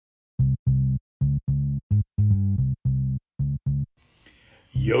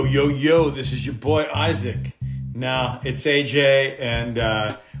Yo, yo, yo, this is your boy Isaac. Now, it's AJ,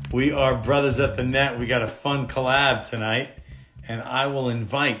 and we are Brothers at the Net. We got a fun collab tonight, and I will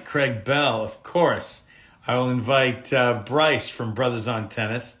invite Craig Bell, of course. I will invite Bryce from Brothers on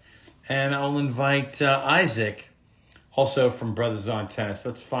Tennis, and I'll invite Isaac, also from Brothers on Tennis.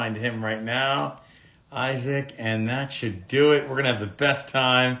 Let's find him right now, Isaac, and that should do it. We're going to have the best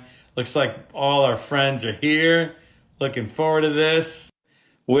time. Looks like all our friends are here. Looking forward to this.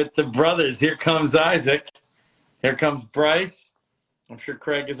 With the brothers, here comes Isaac. Here comes Bryce. I'm sure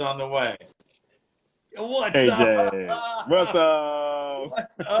Craig is on the way. What's AJ, up? what's up?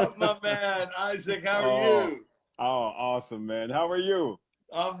 What's up, my man? Isaac, how are you? Awesome, man. How are you?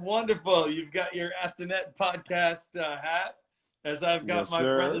 I'm wonderful. You've got your At the Net podcast hat, as I've got Yes, my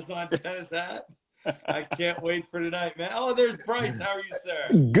sir. Brothers on Tennis hat. I can't wait for tonight, man. Oh, there's Bryce. How are you, sir?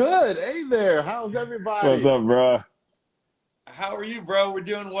 Good. Hey there. How's everybody? What's up, bro? How are you, bro? We're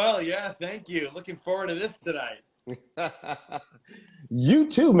doing well. Yeah, thank you. Looking forward to this tonight. You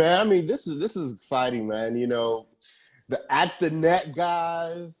too, man. I mean, this is exciting, man. You know, the At the Net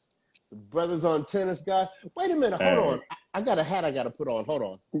guys, the Brothers on Tennis guys. Wait a minute. Hold on. I got a hat I got to put on. Hold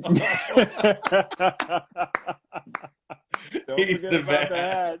on. Don't He's forget the about the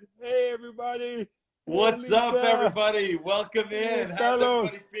man. hat. Hey, everybody. What's Hey, up, Lisa. everybody? Welcome in. How's everybody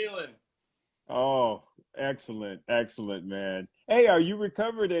Carlos. feeling? Oh, excellent, man. Hey, are you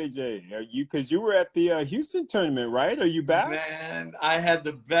recovered, AJ? Are you? Because you were at the Houston tournament, right? Are you back? Man, I had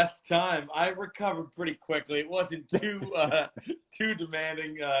the best time. I recovered pretty quickly. It wasn't too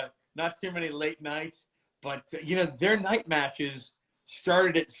demanding. Not too many late nights, but their night matches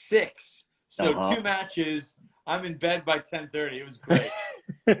started at 6. So 2 matches. I'm in bed by 10:30. It was great.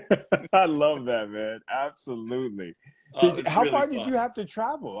 I love that, man. Absolutely. How far did you have to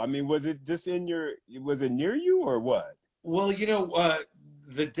travel? I mean, was it just was it near you or what? Well,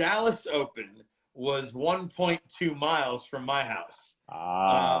 the Dallas Open was 1.2 miles from my house.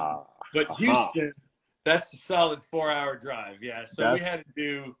 But Houston, that's a solid 4-hour drive. Yeah. So we had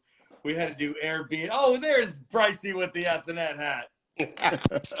to do Airbnb. Oh, there's Brycey with the At the Net hat.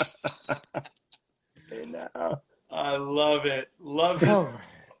 Hey, now. I love it. Love it.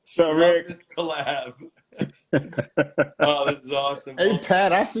 So, Rick. This collab. Oh, this is awesome. Hey,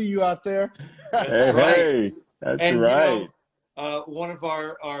 Pat, I see you out there. Hey, that's right. One of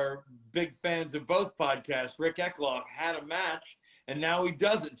our big fans of both podcasts, Rick Eckloff, had a match, and now he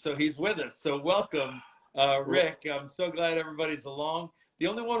doesn't, so he's with us. So welcome, Rick. I'm so glad everybody's along. The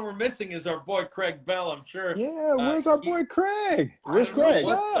only one we're missing is our boy Craig Bell, I'm sure. Yeah, where's our boy Craig? Where's Craig?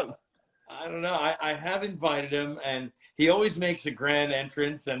 What's up? I don't know. I have invited him, and he always makes a grand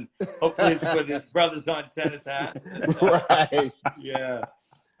entrance, and hopefully it's with his Brothers on Tennis hat. Right. Yeah.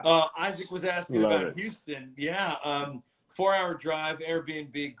 Isaac was asking about Houston. Yeah. 4-hour drive,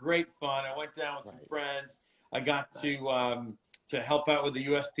 Airbnb, great fun. I went down with some friends. I got to help out with the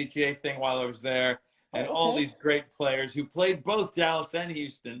USPTA thing while I was there, and all these great players who played both Dallas and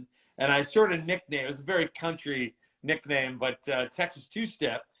Houston. And I sort of nicknamed, it was a very country nickname, but Texas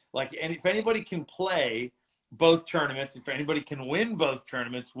Two-Step. Like, and if anybody can play both tournaments, if anybody can win both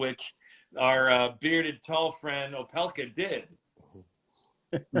tournaments, which our bearded tall friend Opelka did.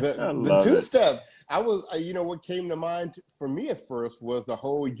 The two-step. What came to mind for me at first was the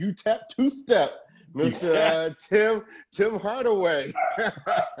whole UTEP two-step, Mr. Tim Hardaway.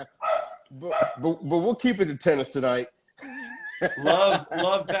 but we'll keep it to tennis tonight.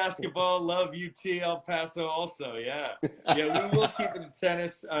 Love basketball, love UT El Paso also, yeah. Yeah, we will keep it to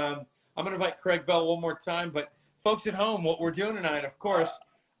tennis. I'm going to invite Craig Bell one more time, but folks at home, what we're doing tonight, of course,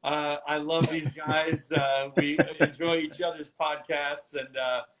 I love these guys. We enjoy each other's podcasts, and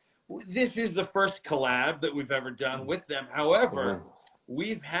this is the first collab that we've ever done with them. However,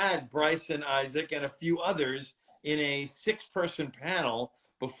 we've had Bryce and Isaac and a few others in a 6-person panel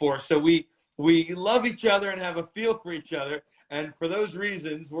before, so we love each other and have a feel for each other. And for those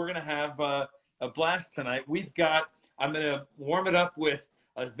reasons, we're going to have a blast tonight. I'm going to warm it up with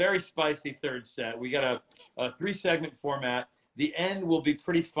a very spicy third set. We got a 3-segment format. The end will be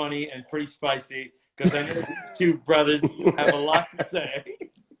pretty funny and pretty spicy because I know these two brothers have a lot to say.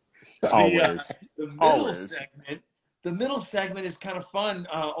 Always. The middle segment is kind of fun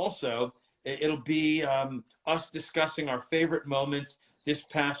also. It'll be us discussing our favorite moments this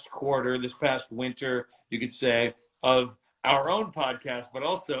past quarter, this past winter, you could say, of our own podcast, but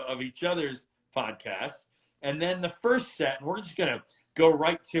also of each other's podcasts. And then the first set, and we're just going to go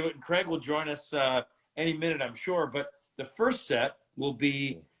right to it, and Craig will join us any minute, I'm sure. But the first set will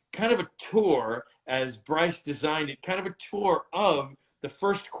be kind of a tour, as Bryce designed it, kind of a tour of the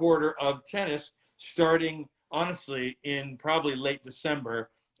first quarter of tennis, starting honestly, in probably late December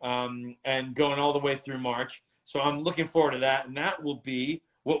and going all the way through March. So I'm looking forward to that. And that will be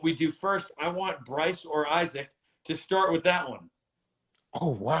what we do first. I want Bryce or Isaac to start with that one. Oh,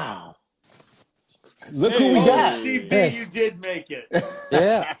 wow. Look who we got. CB, hey. You did make it.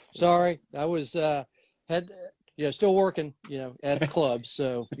 Yeah. Sorry. I was, still working, at the club.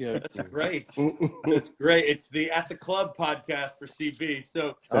 So, That's great. That's great. It's the At the Club podcast for CB.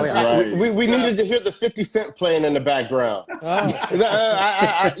 So that's right. We needed to hear the 50 Cent playing in the background.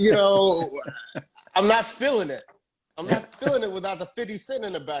 I'm not feeling it. I'm not feeling it without the 50 Cent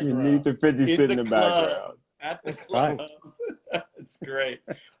in the background. You need the 50 Cent in the background. At the club. It's great.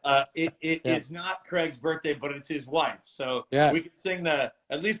 It is not Craig's birthday, but it's his wife. So we can sing at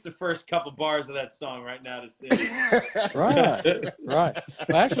least the first couple bars of that song right now to sing. Right. Well,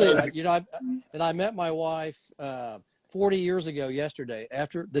 actually, I met my wife 40 years ago yesterday,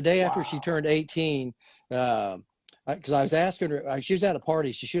 the day after she turned 18. Because I was asking her, she was at a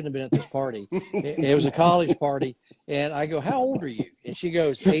party. She shouldn't have been at this party. It was a college party. And I go, how old are you? And she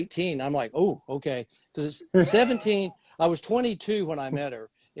goes, 18. I'm like, oh, okay. Because it's 17. I was 22 when I met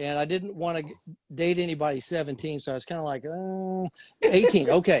her. And I didn't want to date anybody 17. So I was kind of like, 18.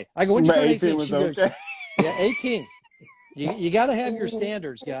 Okay. I go, what'd you turn 18? She goes, yeah, 18. You got to have your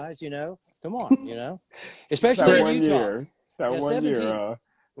standards, guys, Come on, Especially in Utah. That 1 year.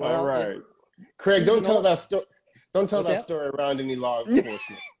 Well, all right. Craig, don't tell that story. Don't tell that story around any law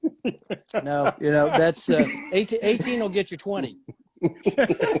enforcement. No, that's 18 will get you 20.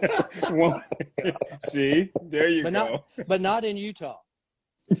 See, there you go. But not in Utah.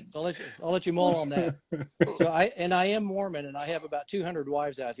 So I'll let you mull on that. So I am Mormon, and I have about 200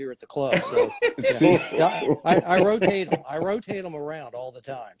 wives out here at the club. So I rotate them. I rotate them around all the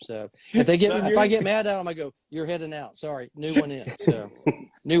time. So if I get mad at them, I go, "You're heading out. Sorry, new one in." So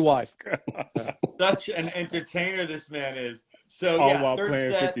new wife. Such an entertainer this man is. So all while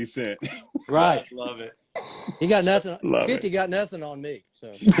playing 50 Cent. Right. Love it. He got nothing. 50 got nothing on me.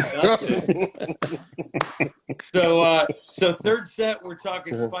 So third set, we're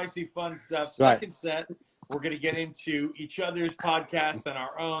talking spicy, fun stuff. Second set, we're going to get into each other's podcasts and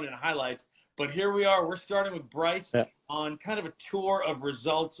our own and highlights. But here we are. We're starting with Bryce on kind of a tour of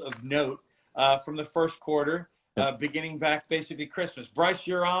results of note from the first quarter, beginning back basically Christmas. Bryce,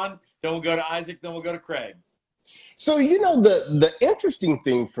 you're on. Then we'll go to Isaac. Then we'll go to Craig. So, the interesting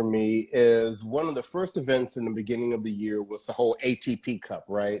thing for me is one of the first events in the beginning of the year was the whole ATP Cup,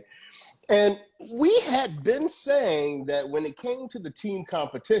 right? And we had been saying that when it came to the team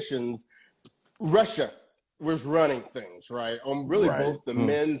competitions, Russia was running things, right? On really both the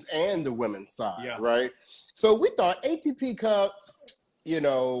men's and the women's side, right? So we thought ATP Cup,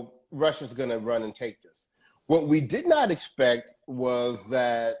 Russia's going to run and take this. What we did not expect was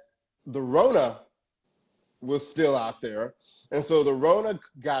that the Rona was still out there. And so the Rona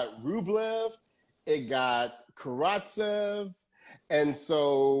got Rublev, it got Karatsev, and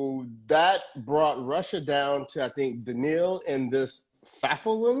so that brought Russia down to, I think, Daniil and this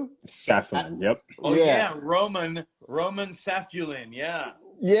Safiullin. Yep. Oh, yeah. Roman Safiullin, yeah.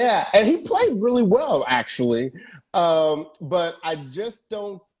 Yeah, and he played really well, actually. But I just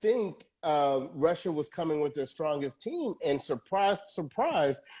don't think Russia was coming with their strongest team. And surprise,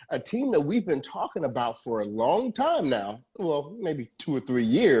 a team that we've been talking about for a long time now, well, maybe 2 or 3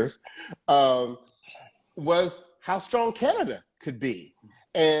 years, was how strong Canada could be.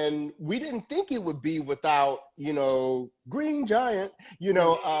 And we didn't think it would be without, Green Giant,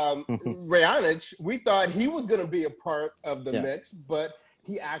 Raonic. We thought he was going to be a part of the mix, but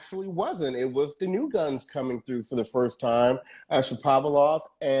he actually wasn't. It was the new guns coming through for the first time, Shapovalov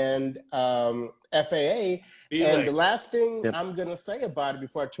and FAA. And the last thing I'm going to say about it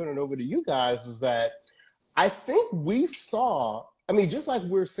before I turn it over to you guys is that I think we saw, just like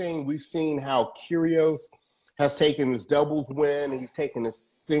we're saying, we've seen how Kyrgios has taken his doubles win and he's taken his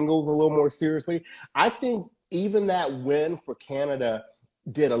singles a little more seriously. I think even that win for Canada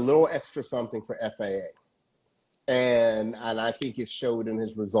did a little extra something for FAA. And I think it showed in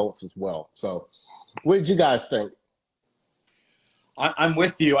his results as well. So what did you guys think? I'm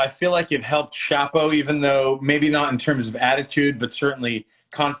with you. I feel like it helped Chapo, even though maybe not in terms of attitude, but certainly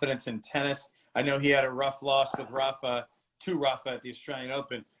confidence in tennis. I know he had a rough loss with Rafa at the Australian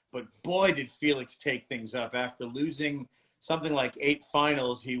Open, but boy, did Felix take things up. After losing something like 8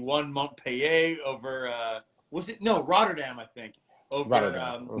 finals, he won Montpellier over, Rotterdam, I think, over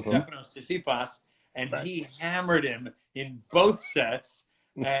Stefanos Tsitsipas. And he hammered him in both sets,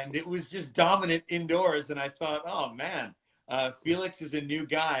 and it was just dominant indoors. And I thought, oh, man, Felix is a new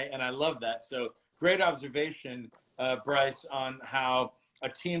guy, and I love that. So great observation, Bryce, on how a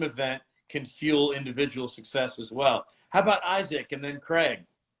team event can fuel individual success as well. How about Isaac and then Craig?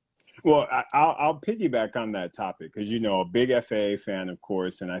 Well, I'll piggyback on that topic because, a big FAA fan, of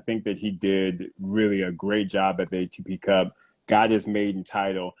course, and I think that he did really a great job at the ATP Cup, got his maiden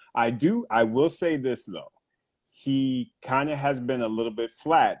title. I will say this, though. He kind of has been a little bit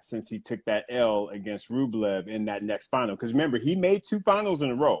flat since he took that L against Rublev in that next final. Because remember, he made 2 finals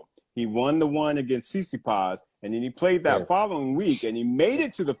in a row. He won the one against Tsitsipas, and then he played that following week, and he made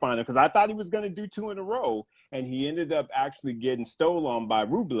it to the final because I thought he was going to do 2 in a row, and he ended up actually getting stolen by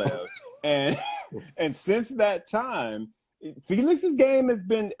Rublev. and since that time, Felix's game has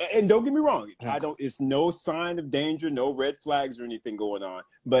been, and don't get me wrong, it's no sign of danger, no red flags or anything going on,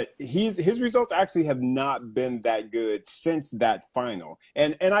 but his results actually have not been that good since that final.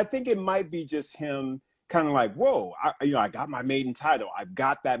 And I think it might be just him kind of like, whoa, I got my maiden title. I've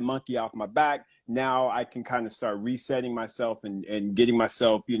got that monkey off my back. Now I can kind of start resetting myself and getting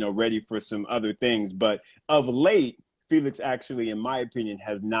myself, ready for some other things. But of late, Felix actually, in my opinion,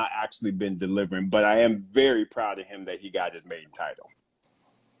 has not actually been delivering. But I am very proud of him that he got his maiden title.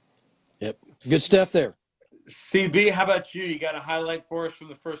 Yep. Good stuff there. CB, how about you? You got a highlight for us from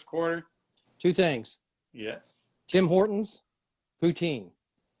the first quarter? 2 things. Yes. Tim Hortons, poutine.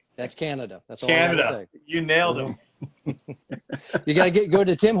 That's Canada. That's all Canada. I gotta say. You nailed him. You got to go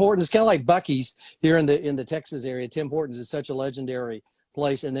to Tim Hortons. It's kind of like Buc-ee's here in the Texas area. Tim Hortons is such a legendary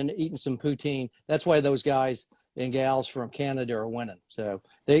place, and then eating some poutine. That's why those guys and gals from Canada are winning. So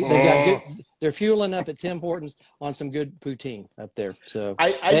they got good. They're fueling up at Tim Hortons on some good poutine up there. So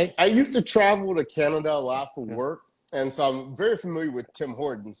I used to travel to Canada a lot for work, and so I'm very familiar with Tim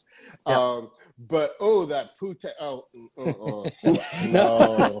Hortons. Yep. But that poutine,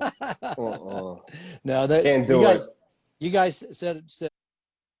 no, that can't do it. You guys said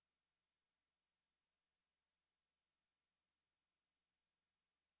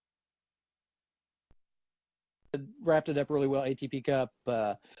wrapped it up really well. ATP Cup,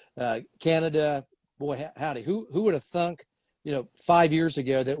 Canada. Boy, howdy! Who would have thunk, 5 years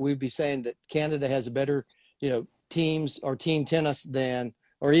ago that we'd be saying that Canada has a better, teams or team tennis than,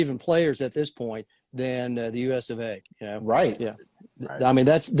 or even players at this point than the U.S. of A. Right? Yeah. Right. I mean,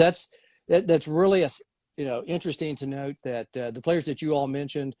 that's really interesting to note that the players that you all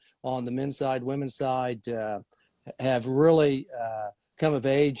mentioned on the men's side, women's side, have really come of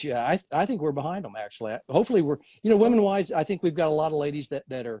age. I think we're behind them, actually. Hopefully we're, women wise, I think we've got a lot of ladies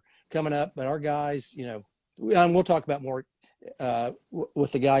that are coming up, but our guys, and we'll talk about more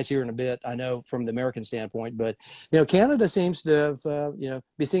with the guys here in a bit, I know, from the American standpoint, but Canada seems to have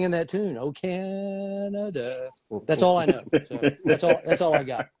be singing that tune, "Oh Canada." That's all I know. So that's all I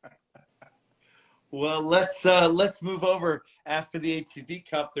got. Well, let's move over after the ATP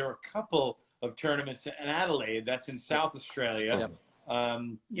Cup. There are a couple of tournaments in Adelaide. That's in South Australia. Yep.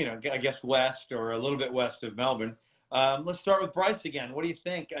 I guess west or a little bit west of Melbourne. Let's start with Bryce again. What do you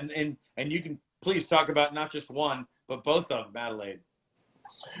think? And you can please talk about not just one, but both of them, Adelaide.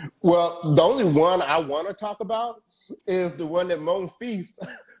 Well, the only one I want to talk about is the one that Monfils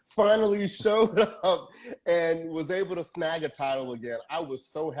finally showed up and was able to snag a title again. I was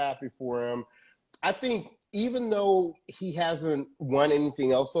so happy for him. I think even though he hasn't won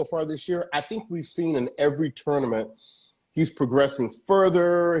anything else so far this year, I think we've seen in every tournament he's progressing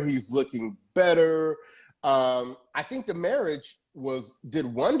further. He's looking better. I think the marriage did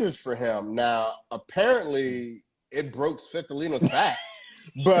wonders for him. Now, apparently, it broke Svitolina's back.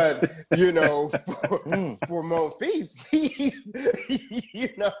 But, for Monfils,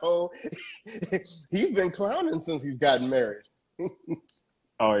 he's been clowning since he's gotten married.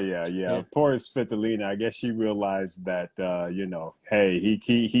 Oh, yeah. Poor Svitolina. I guess she realized that, hey,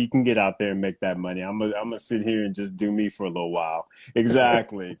 he can get out there and make that money. I'm gonna sit here and just do me for a little while.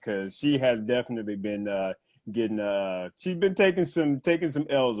 Exactly, because she has definitely been she's been taking some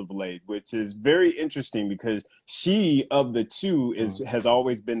L's of late, which is very interesting because she, of the two, has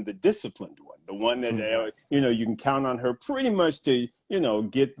always been the disciplined one, the one that you can count on her pretty much to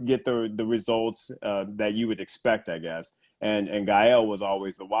get the results that you would expect, I guess. And Gael was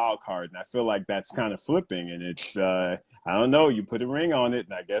always the wild card, and I feel like that's kind of flipping. And it's I don't know, you put a ring on it,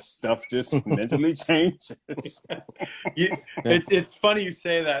 and I guess stuff just mentally changes. It's funny you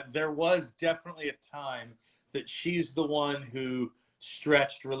say that. There was definitely a time that she's the one who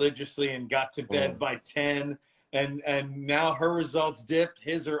stretched religiously and got to bed by 10, and now her results dipped,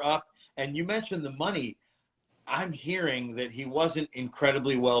 his are up. And you mentioned the money. I'm hearing that he wasn't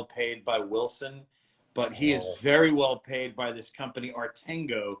incredibly well paid by Wilson, but he is very well paid by this company,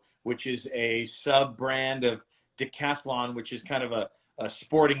 Artengo, which is a sub-brand of Decathlon, which is kind of a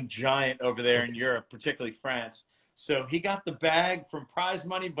sporting giant over there in Europe, particularly France. So he got the bag from prize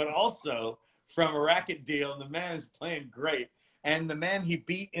money, but also from a racket deal. And the man is playing great. And the man he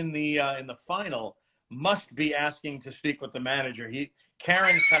beat in the final must be asking to speak with the manager.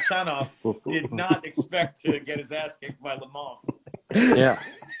 Karen Khachanov did not expect to get his ass kicked by Lemov. Yeah.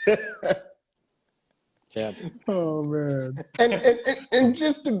 Yeah. Oh man. And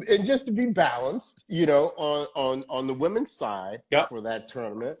just to be balanced, you know, on the women's side for that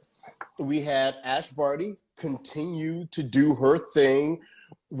tournament, we had Ash Barty continue to do her thing.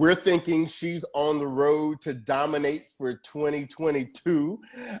 We're thinking she's on the road to dominate for 2022.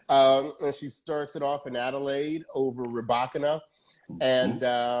 And she starts it off in Adelaide over Rybakina. And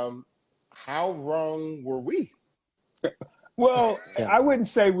how wrong were we? Well, I wouldn't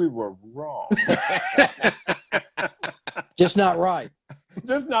say we were wrong. Just not right.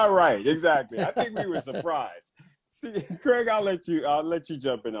 Just not right. Exactly. I think we were surprised. See, Craig, I'll let you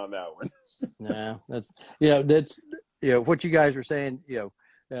jump in on that one. No, that's what you guys were saying.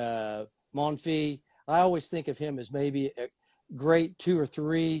 Monfils. I always think of him as maybe a great 2 or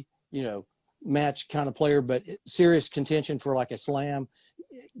 3, match kind of player, but serious contention for like a slam.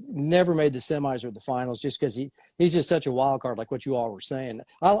 Never made the semis or the finals just because he's just such a wild card, like what you all were saying.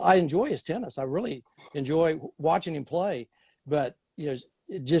 I enjoy his tennis. I really enjoy watching him play, but he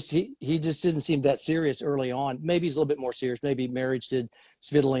just didn't seem that serious early on. Maybe he's a little bit more serious. Maybe marriage did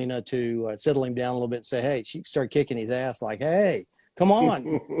Svitolina to settle him down a little bit and say, hey, she started kicking his ass like, hey, come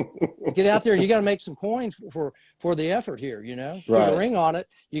on, get out there. You got to make some coins for the effort here, Put a ring on it.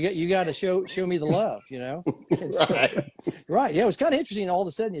 You got to show me the love, Right. Yeah, it was kind of interesting. All of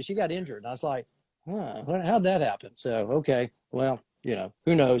a sudden, she got injured. And I was like, how'd that happen? So, okay, well,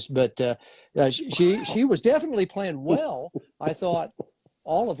 who knows? But she was definitely playing well, I thought,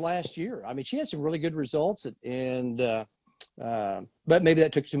 all of last year. I mean, she had some really good results, but maybe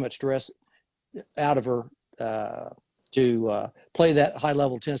that took too much stress out of her to play that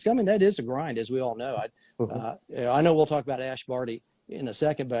high-level tennis. I mean, that is a grind, as we all know. I know we'll talk about Ash Barty in a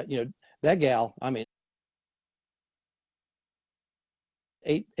second, but, that gal, I mean,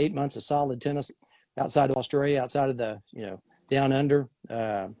 8 months of solid tennis outside of Australia, outside of the, down under.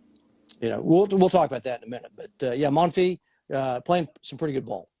 We'll talk about that in a minute. But, Monfils playing some pretty good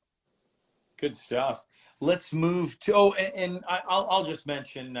ball. Good stuff. Let's move to and I'll just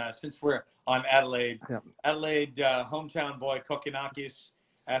mention since we're on Adelaide, Adelaide hometown boy Kokkinakis,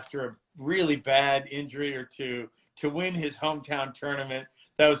 after a really bad injury or two, to win his hometown tournament,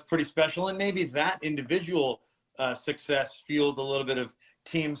 that was pretty special. And maybe that individual success fueled a little bit of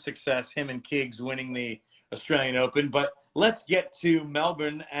team success. Him and Kiggs winning the Australian Open. But let's get to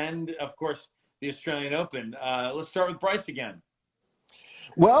Melbourne and of course the Australian Open. Let's start with Bryce again.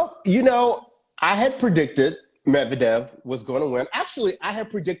 Well, I had predicted Medvedev was going to win. Actually, I had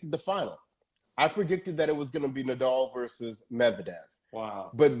predicted the final. I predicted that it was going to be Nadal versus Medvedev. Wow.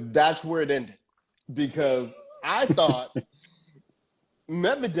 But that's where it ended because I thought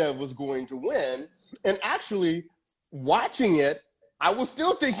Medvedev was going to win. And actually, watching it, I was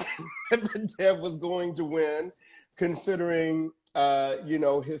still thinking Medvedev was going to win considering,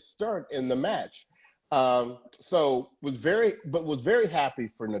 his start in the match. So was very happy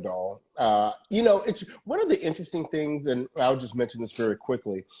for Nadal. It's one of the interesting things, and I'll just mention this very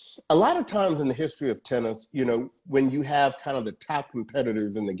quickly. A lot of times in the history of tennis, when you have kind of the top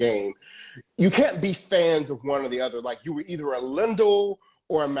competitors in the game, you can't be fans of one or the other. Like you were either a Lendl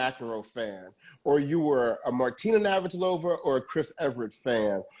or a McEnroe fan, or you were a Martina Navratilova or a Chris Evert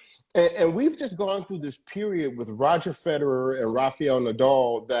fan. And we've just gone through this period with Roger Federer and Rafael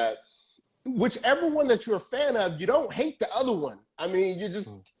Nadal that whichever one that you're a fan of, you don't hate the other one. I mean,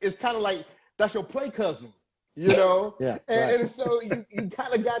 it's kind of like that's your play cousin, Yeah. And so you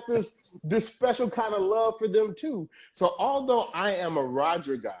kind of got this special kind of love for them too. So although I am a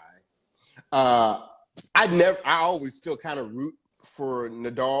Roger guy, I always still kind of root for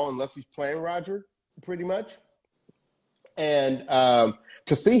Nadal unless he's playing Roger, pretty much. And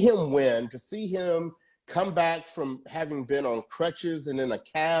to see him win, to see him come back from having been on crutches and in a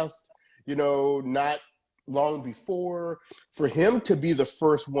cast, not long before, for him to be the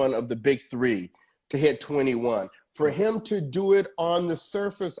first one of the big three to hit 21, for him to do it on the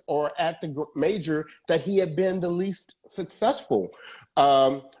surface or at the major that he had been the least successful,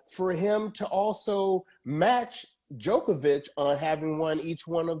 for him to also match Djokovic on having won each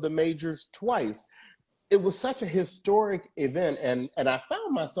one of the majors twice. It was such a historic event, and I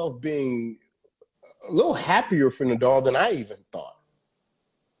found myself being a little happier for Nadal than I even thought.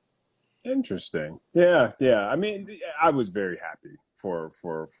 Interesting. Yeah. I mean, I was very happy for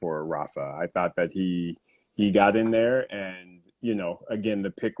Rafa. I thought that he got in there, and again,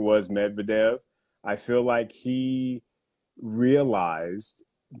 the pick was Medvedev. I feel like he realized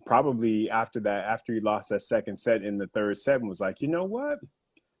probably after he lost that second set in the third set, was like, you know what?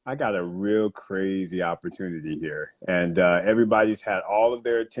 I got a real crazy opportunity here. And everybody's had all of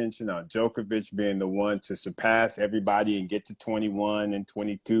their attention on Djokovic being the one to surpass everybody and get to 21 and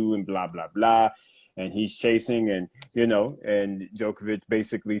 22 and blah, blah, blah. And he's chasing and Djokovic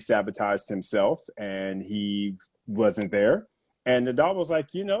basically sabotaged himself and he wasn't there. And Nadal was like,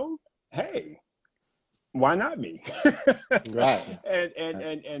 hey, why not me? Right.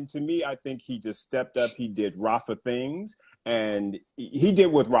 And to me, I think he just stepped up. He did Rafa things, and he did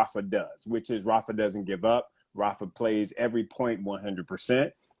what Rafa does, which is Rafa doesn't give up. Rafa plays every point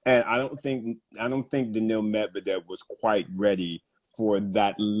 100%. And I don't think Daniil Medvedev was quite ready for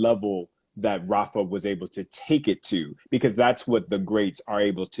that level that Rafa was able to take it to, because that's what the greats are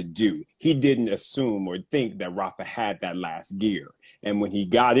able to do. He didn't assume or think that Rafa had that last gear. And when he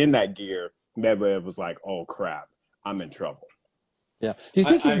got in that gear, Medvedev was like, "Oh crap, I'm in trouble." Yeah. Do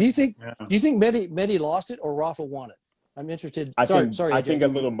you think Medi lost it or Rafa won it? I'm interested. I think a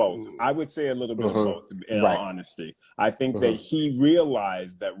little both. I would say a little bit of both, in all honesty. I think that he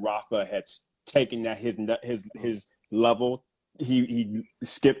realized that Rafa had taken that his level. He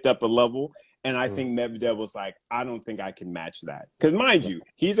skipped up a level. And I think Medvedev was like, I don't think I can match that. Because mind you,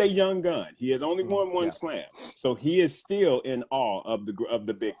 he's a young gun. He has only won one slam. So he is still in awe of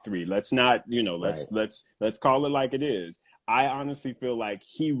the big three. Let's not, let's call it like it is. I honestly feel like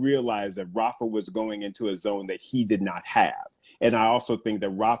he realized that Rafa was going into a zone that he did not have. And I also think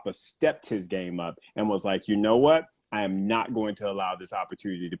that Rafa stepped his game up and was like, you know what? I am not going to allow this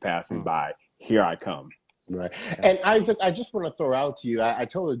opportunity to pass me by. Here I come. Right. And Isaac, I just want to throw out to you, I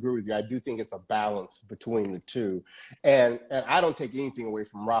totally agree with you. I do think it's a balance between the two. And I don't take anything away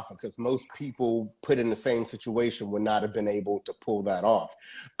from Rafa, because most people put in the same situation would not have been able to pull that off.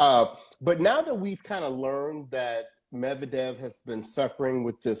 But now that we've kind of learned that Medvedev has been suffering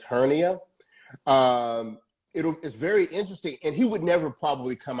with this hernia, it's very interesting. And he would never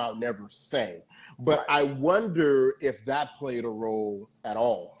probably come out, never say. But I wonder if that played a role at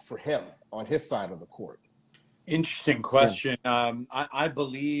all for him on his side of the court. Interesting question. I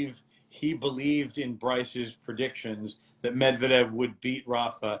believe he believed in Bryce's predictions that Medvedev would beat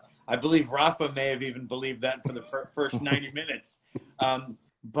Rafa. I believe Rafa may have even believed that for the first 90 minutes.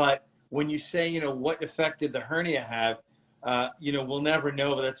 But when you say, what effect did the hernia have, we'll never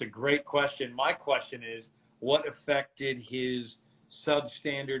know, but that's a great question. My question is, what effect did his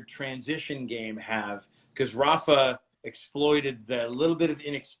substandard transition game have? Because Rafa exploited the little bit of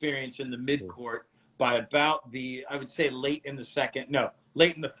inexperience in the midcourt by about I would say late in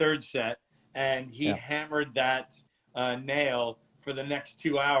the third set. And he hammered that nail for the next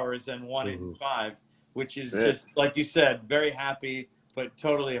 2 hours and won it in 5, which is just, like you said, very happy, but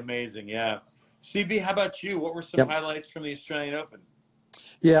totally amazing. Yeah. CB, how about you? What were some highlights from the Australian Open?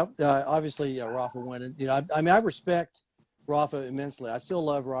 Yeah, obviously Rafa winning. I respect Rafa immensely. I still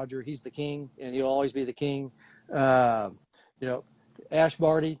love Roger. He's the king, and he'll always be the king. Ash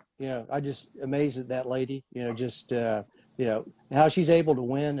Barty, I just amazed at that lady. How she's able to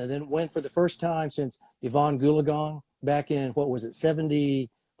win, and then win for the first time since Yvonne Goolagong back in, what was it,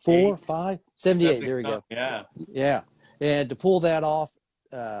 74, 5? 78, there we go. Yeah. Yeah. And to pull that off,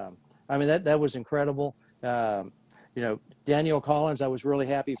 that was incredible. Danielle Collins, I was really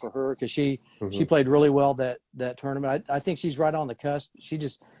happy for her because she played really well that tournament. I think she's right on the cusp. She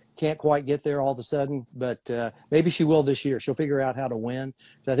just can't quite get there all of a sudden, but maybe she will this year. She'll figure out how to win.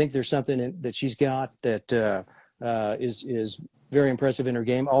 So I think there's something that she's got that is very impressive in her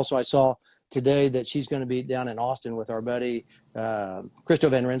game. Also, I saw today that she's going to be down in Austin with our buddy Christo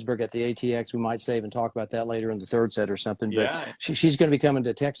van Rensburg at the ATX. We might save and talk about that later in the third set or something. But she's going to be coming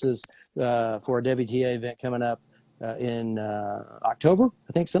to Texas for a WTA event coming up in October,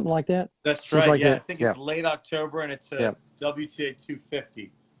 I think, something like that. That's right. Like I think it's late October, and it's a WTA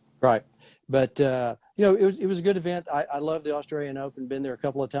 250. Right. But, it was a good event. I love the Australian Open, been there a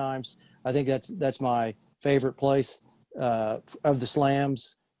couple of times. I think that's my favorite place of the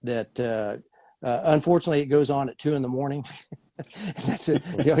slams that, unfortunately, it goes on at 2 a.m. That's it.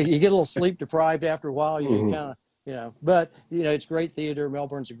 You get a little sleep deprived after a while. You kind of, but it's great theater.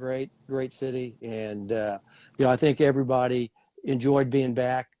 Melbourne's a great city. And, I think everybody enjoyed being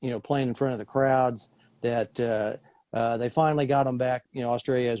back, playing in front of the crowds that, they finally got them back.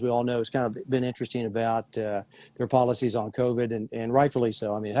 Australia, as we all know, has kind of been interesting about their policies on COVID, and rightfully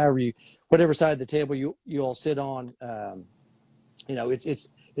so. I mean, whatever side of the table you all sit on,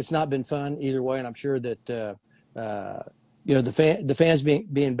 it's not been fun either way. And I'm sure that the fans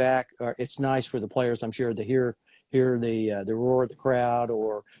being back, it's nice for the players, I'm sure, to hear hear the roar of the crowd,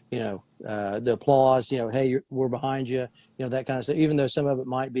 or the applause. Hey, we're behind you. That kind of stuff. Even though some of it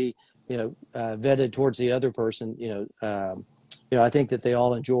might be vetted towards the other person. I think that they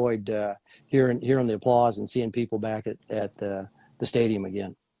all enjoyed hearing the applause and seeing people back at the stadium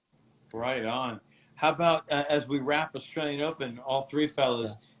again. Right on. How about as we wrap Australian Open, all three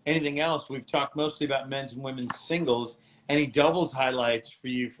fellas, anything else? We've talked mostly about men's and women's singles. Any doubles highlights for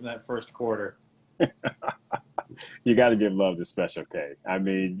you from that first quarter? You got to give love to Special K. I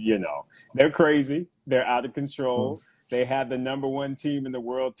mean, they're crazy. They're out of control. They had the number one team in the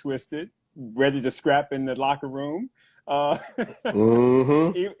world twisted, ready to scrap in the locker room.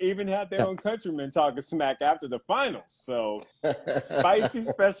 Even had their own countrymen talking smack after the finals. So spicy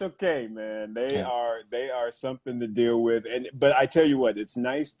Special K, man, they are something to deal with. But I tell you what, it's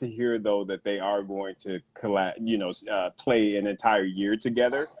nice to hear though that they are going to play an entire year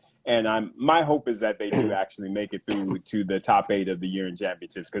together. And my hope is that they do actually make it through to the top 8 of the year in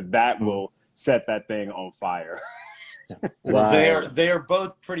championships, because that will set that thing on fire. Well, they are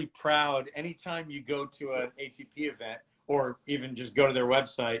both pretty proud. Anytime you go to an ATP event, or even just go to their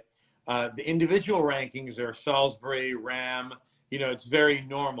website, the individual rankings are Salisbury, Ram. It's very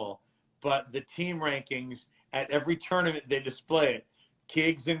normal. But the team rankings at every tournament, they display it.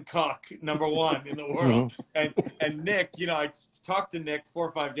 Kiggs and Koch, number 1 in the world. And Nick, I talked to Nick 4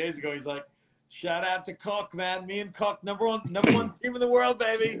 or 5 days ago. He's like, shout out to Koch, man. Me and Koch, number one team in the world,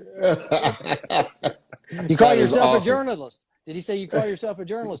 baby. You call yourself a journalist. Did he say you call yourself a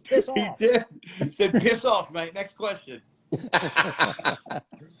journalist? Piss off. He did. He said, piss off, mate. Next question.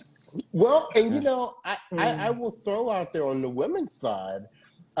 Well, and I will throw out there on the women's side,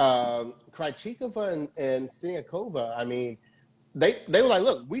 Krejcikova and Siniakova. I mean, they were like,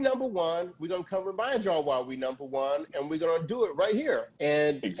 look, we number one. We're gonna come remind y'all why we number one, and we're gonna do it right here.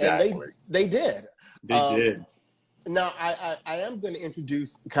 And exactly, and they did. They did. Now, I am going to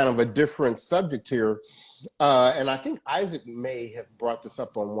introduce kind of a different subject here, and I think Isaac may have brought this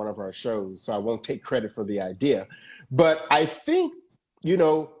up on one of our shows, so I won't take credit for the idea. But I think,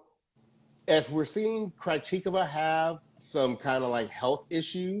 as we're seeing Krejcikova have some kind of like health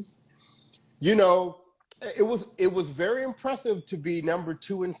issues, it was very impressive to be number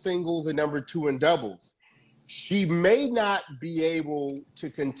 2 in singles and number 2 in doubles. She may not be able to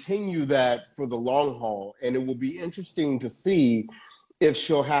continue that for the long haul, and it will be interesting to see if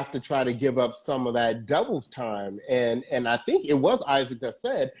she'll have to try to give up some of that doubles time. And I think it was Isaac that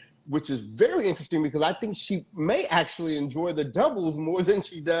said, which is very interesting, because I think she may actually enjoy the doubles more than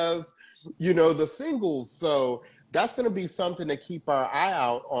she does, the singles. So that's going to be something to keep our eye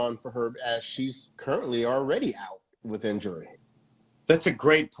out on for her, as she's currently already out with injury. That's a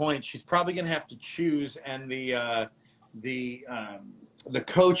great point. She's probably going to have to choose, and the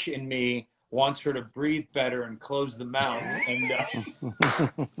coach in me wants her to breathe better and close the mouth. And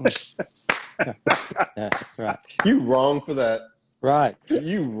That's right. You wrong for that. Right.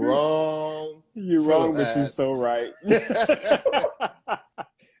 You wrong. You wrong, but you so right.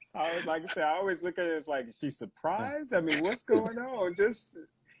 I always look at it as like, she's surprised. I mean, what's going on? Just,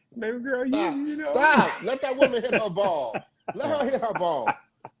 baby girl, Stop. Let that woman hit her ball. Let her hit her ball.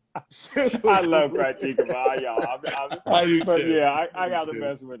 I love Krejcikova, y'all. I do but too. yeah, I got to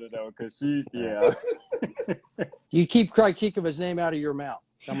mess with her though, because she's You keep Krejcikova's name out of your mouth.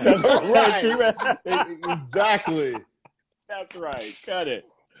 Come on. Right. Exactly. That's right. Cut it.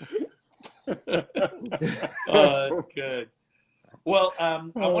 Oh, that's good. Well, I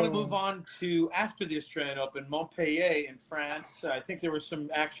want to move on to after the Australian Open, Montpellier in France. I think there was some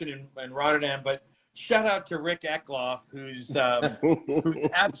action in Rotterdam, but shout out to Rick Eklof, who's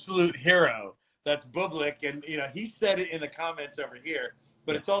absolute hero. That's Bublik, and he said it in the comments over here,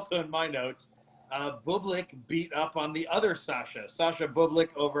 but it's also in my notes. Bublik beat up on the other Sasha Bublik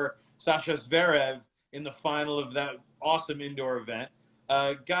over Sasha Zverev in the final of that awesome indoor event.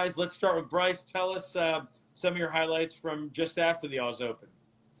 Guys, let's start with Bryce. Tell us some of your highlights from just after the Oz Open.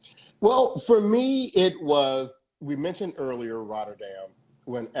 Well, for me, it was, we mentioned earlier Rotterdam,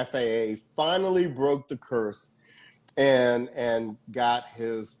 when FAA finally broke the curse and got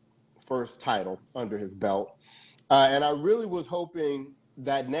his first title under his belt. And I really was hoping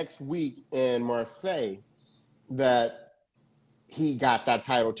that next week in Marseille that he got that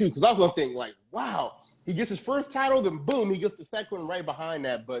title too. Because I was going to think like, wow, he gets his first title, then boom, he gets the second one right behind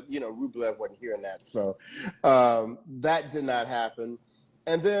that. But, Rublev wasn't hearing that. So that did not happen.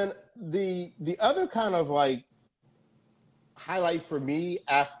 And then the other kind of like highlight for me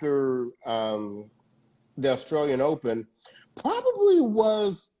after the Australian Open probably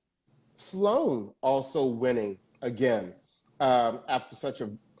was Sloane also winning again after such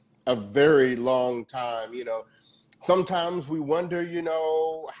a very long time. sometimes we wonder,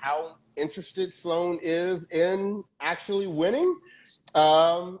 how interested Sloane is in actually winning.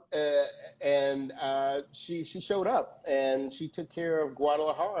 And she showed up and she took care of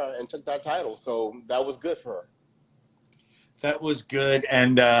Guadalajara and took that title. So that was good for her. That was good.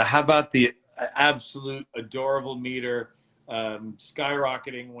 And how about the absolute adorable meter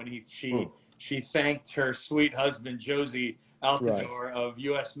skyrocketing when she thanked her sweet husband Josie Altidore of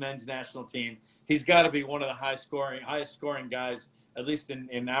U.S. men's national team. He's got to be one of the highest scoring guys, at least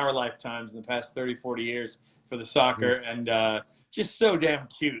in our lifetimes in the past 30, 40 years for the soccer. And just so damn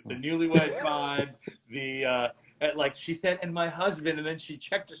cute. The newlywed vibe, like she said, and my husband, and then she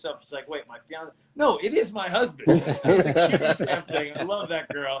checked herself. She's like, wait, my fiance? No, it is my husband. That's the cutest damn thing. I love that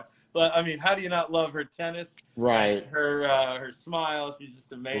girl. But I mean, how do you not love her tennis? Right. Her smile. She's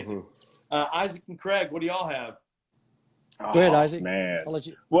just amazing. Isaac and Craig, what do y'all have? Go ahead, Isaac. Man. I'll let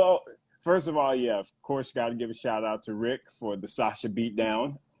you. Well, first of all, yeah, of course, got to give a shout out to Rick for the Sasha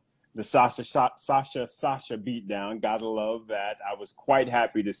beatdown. The Sasha beatdown. Gotta love that. I was quite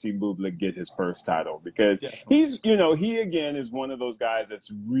happy to see Bublik get his first title because he's, he again is one of those guys that's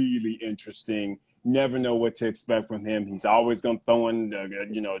really interesting. Never know what to expect from him. He's always going to throw in,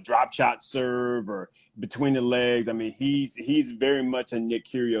 drop shot serve or between the legs. I mean, he's very much a Nick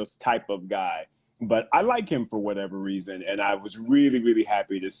Kyrgios type of guy. But I like him for whatever reason, and I was really, really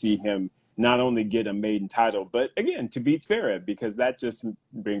happy to see him not only get a maiden title, but again, to beat Zverev, because that just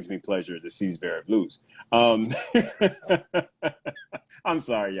brings me pleasure to see Zverev lose. I'm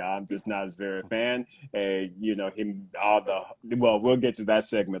sorry, y'all. I'm just not a Zverev fan. We'll get to that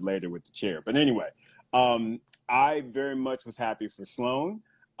segment later with the chair. But anyway, I very much was happy for Sloane.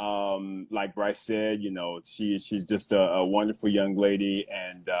 Like Bryce said, she's just a wonderful young lady.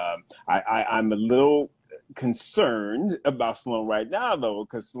 And I'm a little concerned about Sloane right now, though,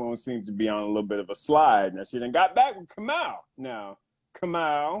 because Sloane seems to be on a little bit of a slide. Now, she done got back with Kamau. Now,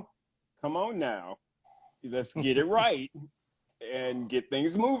 Kamau, come on now. Let's get it right and get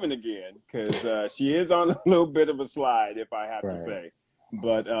things moving again, because she is on a little bit of a slide, if I have to say.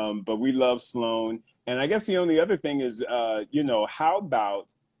 But we love Sloane. And I guess the only other thing is, how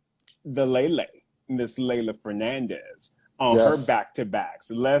about Miss Leylah Fernandez on her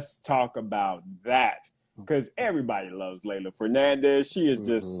back-to-backs? Let's talk about that, because everybody loves Leylah Fernandez. She is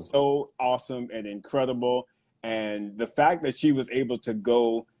just so awesome and incredible. And the fact that she was able to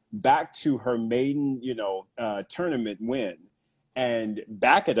go back to her maiden, tournament win and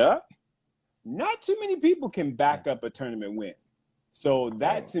back it up, not too many people can back up a tournament win. So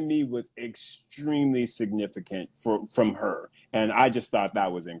that to me was extremely significant from her. And I just thought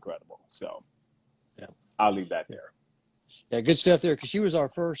that was incredible. So I'll leave that there. Yeah, good stuff there, because she was our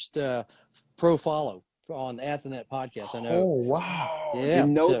first pro follow on the Athanet podcast. I know. Oh, wow. Yeah.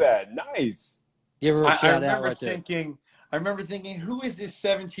 Didn't know that. Nice. Give her a shout out right there. I remember thinking, who is this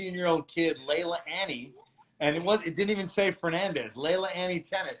 17-year-old kid, Layla Annie? And it didn't even say Fernandez, Layla Annie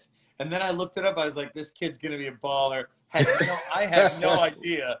Tennis. And then I looked it up. I was like, this kid's going to be a baller. I had no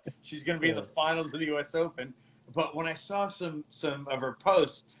idea she's going to be in the finals of the U.S. Open. But when I saw some of her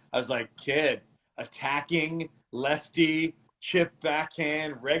posts, I was like, kid, attacking, lefty, chip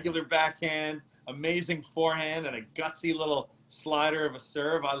backhand, regular backhand, amazing forehand, and a gutsy little slider of a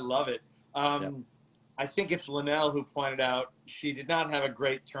serve. I love it. I think it's Linnell who pointed out she did not have a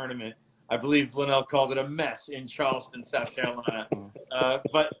great tournament. I believe Linnell called it a mess in Charleston, South Carolina.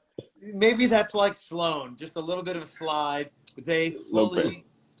 But maybe that's like Sloane, just a little bit of a slide. They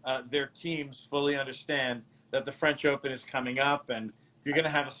their teams fully understand that the French Open is coming up, and if you're going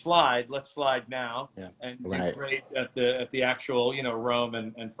to have a slide, let's slide now and do great at the actual, Rome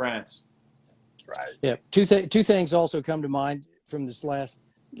and France. Right. Yeah. Two things also come to mind from this last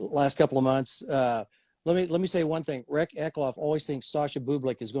couple of months. Let me say one thing. Rick Eklof always thinks Sasha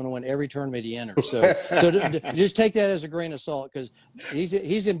Bublik is going to win every tournament he enters. So just take that as a grain of salt, because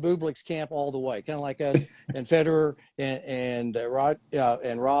he's in Bublik's camp all the way, kind of like us and Federer and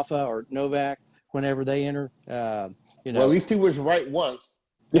Rafa or Novak whenever they enter. Well, at least he was right once.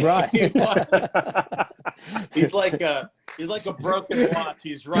 Right. He's like a broken watch.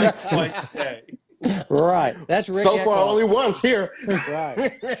 He's right twice a day. Right. That's Rick So Eklof. far, only once here.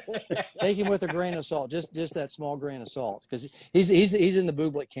 Right. Take him with a grain of salt, just that small grain of salt, because he's in the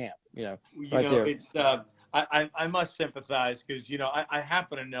Bublik camp. There. It's I must sympathize, because I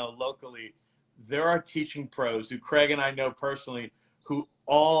happen to know locally there are teaching pros who Craig and I know personally who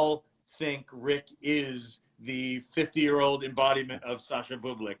all think Rick is the 50-year-old embodiment of Sasha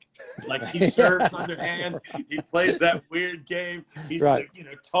Bublik. Like, he serves underhand, he plays that weird game. He's a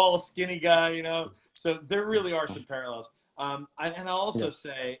tall, skinny guy. So there really are some parallels. And I'll also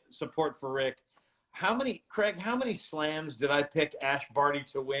say support for Rick. Craig, how many slams did I pick Ash Barty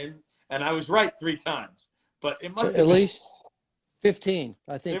to win? And I was right 3 times, but it must at least 15.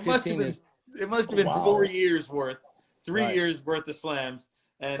 I think it must 15 have been, is. it must have been Wow. 4 years worth, 3 Right. years worth of slams.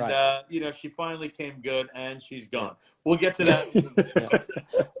 And, Right. she finally came good, and she's gone. We'll get to that.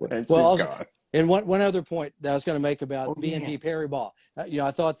 And Well, she's also, gone. and one other point that I was going to make about Oh, BNP Paribas,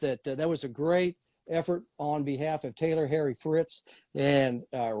 I thought that that was a great effort on behalf of Taylor Harry Fritz and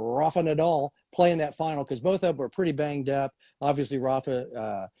Rafa Nadal playing that final, because both of them were pretty banged up. Obviously,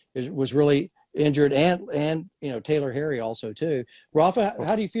 Rafa was really injured, and Taylor Harry also too. Rafa,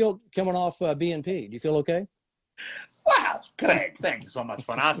 how do you feel coming off BNP? Do you feel okay? Wow, Craig, thank you so much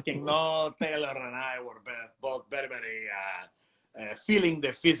for asking. No, Taylor and I were both very, very feeling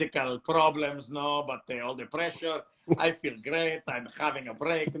the physical problems, no, but all the pressure. I feel great. I'm having a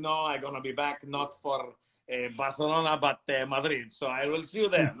break, no. I'm going to be back not for Barcelona, but Madrid. So I will see you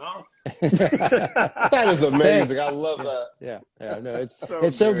there, no? That is amazing. Thanks. I love that. Yeah, no, it's So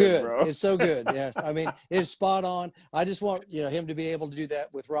so good, good. bro. It's so good. Yeah, I mean, it's spot on. I just want him to be able to do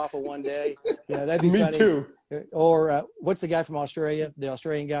that with Rafa one day. That'd be Me funny. too. Or what's the guy from Australia? The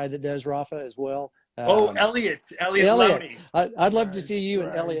Australian guy that does Rafa as well. Elliot Lowney. I'd love to see you and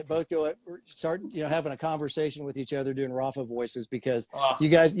Right. Elliot both start having a conversation with each other doing Rafa voices, because Oh. you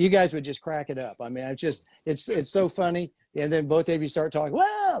guys would just crack it up. I mean, it's so funny. And then both of you start talking.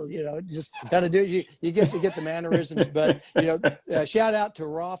 Well, just kind of do it. You get the mannerisms. But shout out to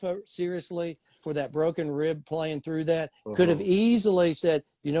Rafa, seriously, for that broken rib playing through that. Could have easily said,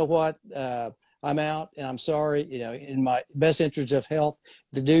 you know what, I'm out and I'm sorry. In my best interest of health,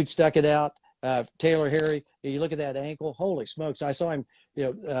 the dude stuck it out. Taylor Harry, you look at that ankle. Holy smokes! I saw him.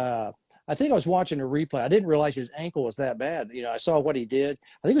 I think I was watching a replay. I didn't realize his ankle was that bad. I saw what he did.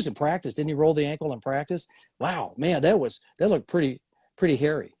 I think it was in practice. Didn't he roll the ankle in practice? Wow, man, that looked pretty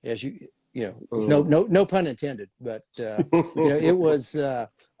hairy. As no pun intended. But it was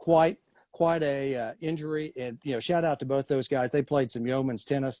quite a injury. And shout out to both those guys. They played some yeoman's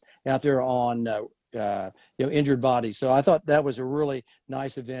tennis out there on injured bodies. So I thought that was a really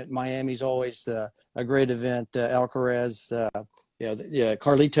nice event. Miami's always a great event. Alcaraz,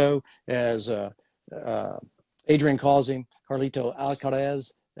 Carlito, as Adrian calls him, Carlito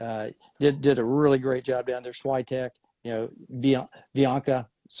Alcaraz, did a really great job down there. Swiatek, Bianca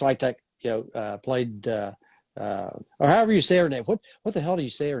Swiatek, played. Or however you say her name. What the hell do you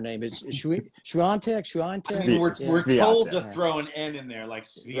say her name? It's Swiatek. I mean, we're Swiatek. told to throw an N in there, like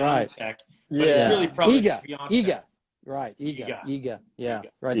Swiatek. Right. But it's really probably Iga. Right, Iga. Yeah,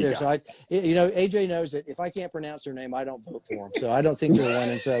 right there. So AJ knows that if I can't pronounce their name, I don't vote for them. So I don't think they're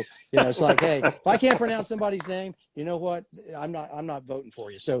winning. So it's like, hey, if I can't pronounce somebody's name, you know what? I'm not voting for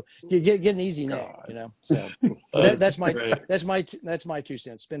you. So get an easy name. So that's my 2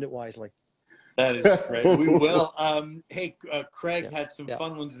 cents. Spend it wisely. That is great. We will. Hey, Craig had some Yeah.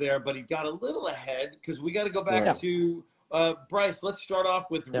 fun ones there, but he got a little ahead because we got to go back Yeah. to Bryce. Let's start off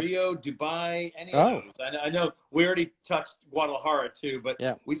with Yeah. Rio, Dubai, any Oh. of those. I know we already touched Guadalajara too, but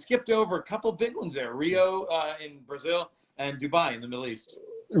Yeah. we skipped over a couple big ones there. Rio in Brazil and Dubai in the Middle East.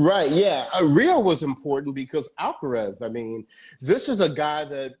 Right, yeah. Rio was important because Alcaraz, I mean, this is a guy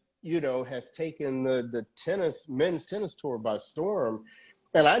that, has taken the men's tennis tour by storm.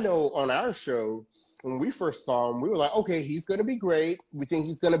 And I know on our show, when we first saw him, we were like, okay, he's going to be great. We think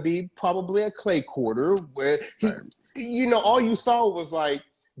he's going to be probably a clay quarter. Where all you saw was like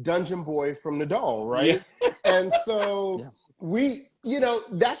Dungeon Boy from Nadal, right? Yeah. And so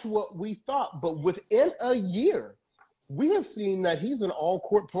that's what we thought. But within a year, we have seen that he's an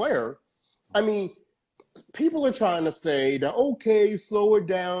all-court player. I mean, people are trying to say that, okay, slow it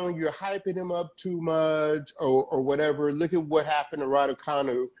down. You're hyping him up too much or whatever. Look at what happened to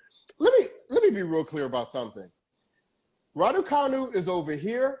Raducanu. Let me be real clear about something. Raducanu is over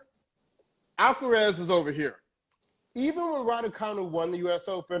here. Alcaraz is over here. Even when Raducanu won the U.S.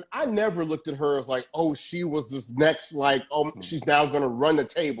 Open, I never looked at her as like, oh, she was this next, like, oh, she's now going to run the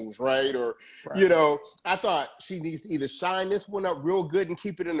tables, right? Or, I thought she needs to either shine this one up real good and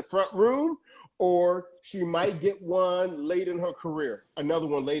keep it in the front room, or she might get one late in her career, another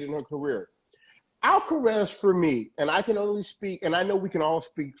one late in her career. Alcaraz, for me, and I can only speak, and I know we can all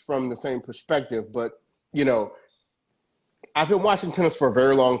speak from the same perspective, but, I've been watching tennis for a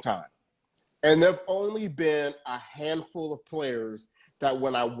very long time. And there have only been a handful of players that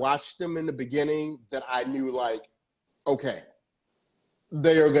when I watched them in the beginning that I knew, like, okay,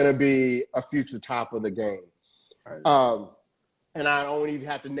 they are going to be a future top of the game. Right. And I don't even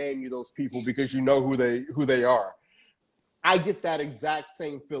have to name you those people because you know who they are. I get that exact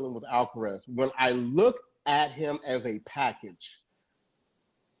same feeling with Alcaraz. When I look at him as a package,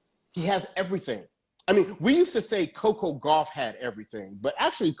 he has everything. I mean, we used to say Coco Gauff had everything, but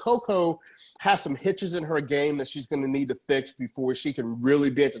actually Coco has some hitches in her game that she's going to need to fix before she can really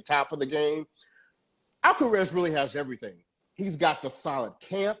be at the top of the game. Alcaraz really has everything. He's got the solid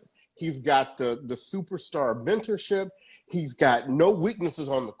camp. He's got the superstar mentorship. He's got no weaknesses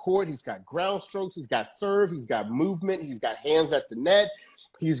on the court. He's got ground strokes. He's got serve. He's got movement. He's got hands at the net.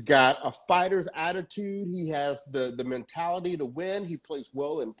 He's got a fighter's attitude. He has the mentality to win. He plays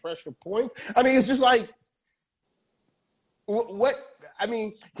well in pressure points. I mean, it's just like what I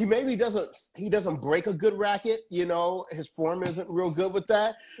mean, he maybe doesn't break a good racket, you know, his form isn't real good with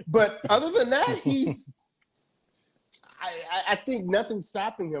that. But other than that, I think nothing's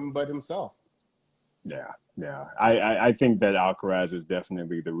stopping him but himself. Yeah. I think that Alcaraz is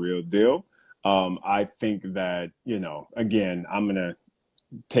definitely the real deal. I think that, you know, again, I'm going to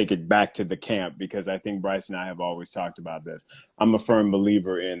take it back to the camp because I think Bryce and I have always talked about this. I'm a firm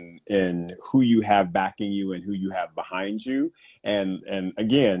believer in who you have backing you and who you have behind you. And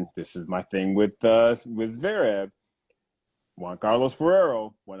again, this is my thing with Zverev. Juan Carlos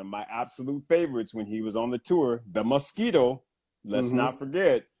Ferrero, one of my absolute favorites when he was on the tour, the Mosquito. Let's not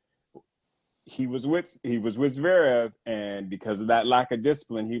forget, he was with Zverev, and because of that lack of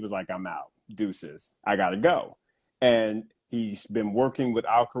discipline, he was like, "I'm out, deuces, I gotta go." And he's been working with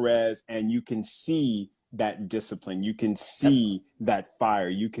Alcaraz, and you can see that discipline, you can see that fire,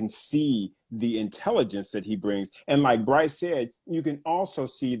 you can see the intelligence that he brings. And like Bryce said, you can also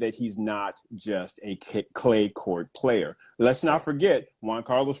see that he's not just a clay court player. Let's not forget, Juan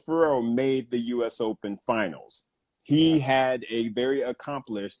Carlos Ferrero made the U.S. Open finals. He had a very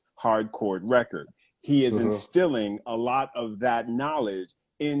accomplished hard court record. He is instilling a lot of that knowledge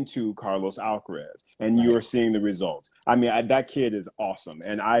into Carlos Alcaraz, and you're seeing the results. I mean, that kid is awesome.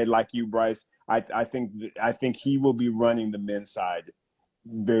 And I, like you, Bryce, I think he will be running the men's side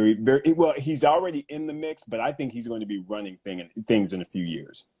very, very well. He's already in the mix, but I think he's going to be running things in a few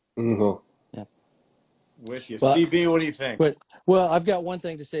years. Yeah. With you. CB, what do you think? Well, I've got one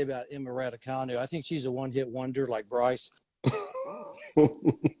thing to say about Emma Raducanu. I think she's a one-hit wonder like Bryce.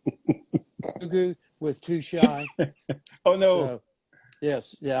 With Too Shy. Oh, no.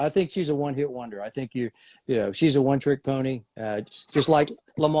 Yes. Yeah, I think she's a one-hit wonder. I think you know, she's a one-trick pony, just like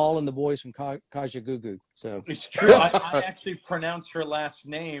Lamal and the boys from Kajagoogoo. So it's true. I actually pronounce her last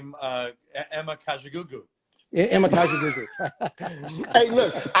name Emma Kajagoogoo. Emma Kajagoogoo. Hey,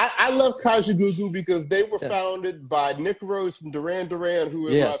 look, I love Kajagoogoo because they were founded by Nick Rose from Duran Duran, who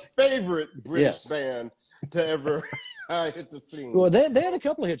is my favorite British band to ever hit the scene. Well, they had a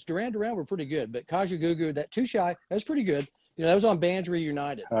couple of hits. Duran Duran were pretty good, but Kajagoogoo, that Too Shy, that was pretty good. You know, that was on Bands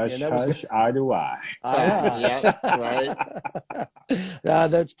Reunited. Hush, hush, eye to eye. Yeah, right.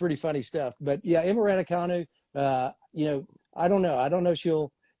 That's pretty funny stuff. But yeah, Emma Raducanu, you know, I don't know.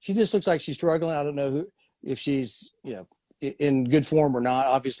 She just looks like she's struggling. I don't know if she's, you know, in good form or not.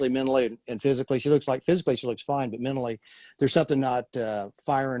 Obviously, mentally and physically, physically she looks fine, but mentally, there's something not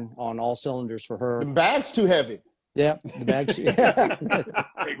firing on all cylinders for her. The bag's too heavy. Yeah, the bag's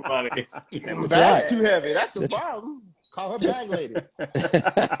big money. The bag's too heavy. That's the problem. Call her bag lady.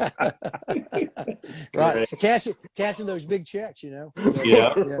 Right. So cashing those big checks, you know.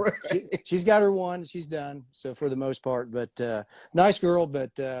 Yeah. She's got her one. She's done. So for the most part, but nice girl.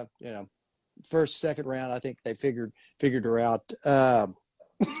 But you know, first, second round, I think they figured her out.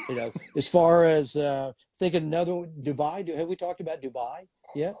 You know, as far as thinking another Dubai. Have we talked about Dubai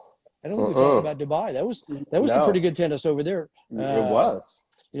yet? I don't think we talked about Dubai. That was some pretty good tennis over there. It was.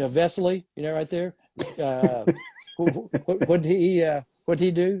 You know, Vesely, you know, right there. What did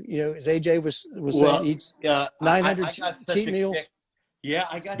he do? You know, as AJ was saying, eats 900 cheat meals. Yeah,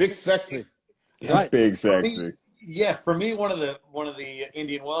 I got big sexy. Right. Big sexy. For me, one of the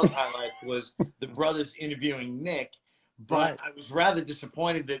Indian Wells highlights was the brothers interviewing Nick. But I was rather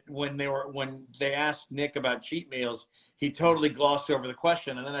disappointed that when they asked Nick about cheat meals, he totally glossed over the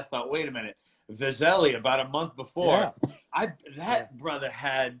question. And then I thought, wait a minute, Vesely about a month before, that brother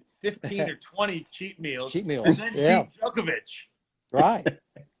had 15 or 20 cheat meals. And then beat Djokovic. Right.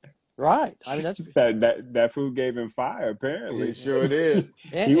 I mean, that's that food gave him fire. Apparently, it sure did.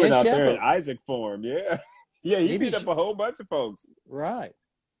 He went out there in Isaac form. Yeah. He beat up a whole bunch of folks. Right.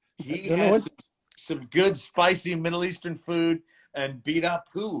 He had some good spicy Middle Eastern food and beat up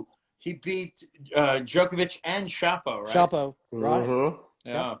who? He beat Djokovic and Shapo, right? Shapo, right? Mm-hmm.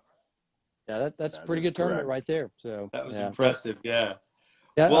 Yeah. Yeah, that's a pretty good tournament right there. So that was impressive. Yeah.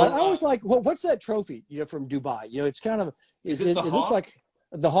 Yeah, well, I was like, well, what's that trophy? You know, from Dubai. You know, it's kind of it looks like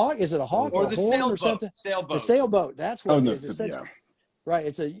the hawk. Is it a hawk or a horn sailboat, or something? Sailboat. The sailboat. That's what it is. Yeah. Right.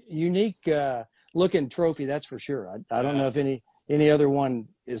 It's a unique looking trophy. That's for sure. I don't know if any other one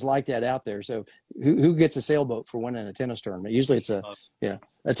is like that out there. So who gets a sailboat for winning a tennis tournament? Usually it's a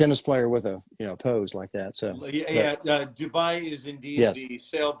tennis player with a pose like that. So Dubai is indeed the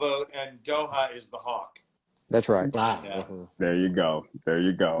sailboat, and Doha is the hawk. That's right. Yeah. There you go.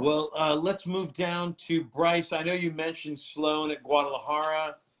 Well, let's move down to Bryce. I know you mentioned Sloane at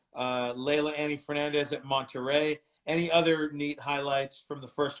Guadalajara, Leylah Annie Fernandez at Monterrey. Any other neat highlights from the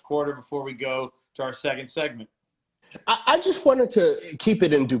first quarter before we go to our second segment? I just wanted to keep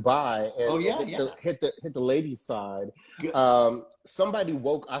it in Dubai and hit the ladies' side. Somebody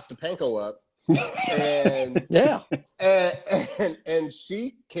woke Ostapenko up, and and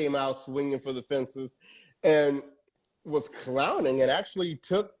she came out swinging for the fences and was clowning and actually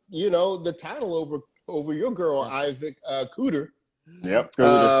took the title over your girl Isaac Kuder. Yep,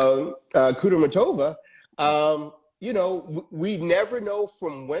 Kudermetova. We never know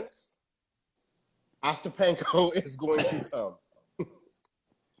from whence Ostapenko is going to come.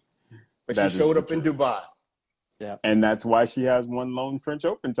 But she showed up in Dubai. Yeah. And that's why she has one lone French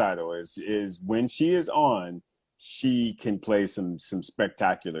Open title is when she is on, she can play some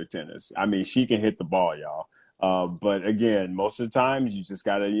spectacular tennis. I mean, she can hit the ball, y'all. But again, most of the time you just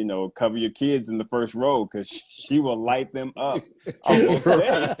gotta, cover your kids in the first row because she will light them up.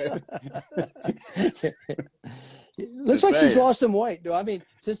 Looks like she's lost some weight. I mean,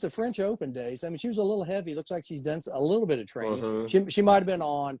 since the French Open days, I mean, she was a little heavy. Looks like she's done a little bit of training. She might have been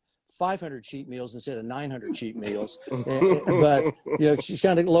on 500 cheat meals instead of 900 cheat meals, but she's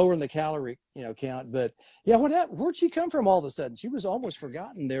kind of lowering the calorie count. But where'd she come from all of a sudden? She was almost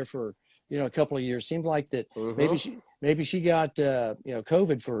forgotten there for a couple of years. Seemed like that maybe she got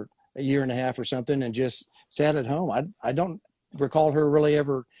COVID for a year and a half or something and just sat at home. I don't recall her really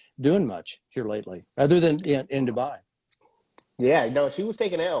ever doing much here lately, other than in Dubai. Yeah, no, she was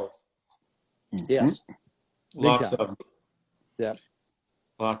taking L's. Yes, lots of them. Yeah,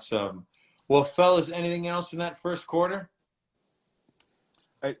 lots of them. Well, fellas, anything else in that first quarter?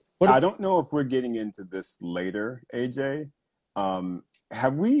 I don't know if we're getting into this later, AJ.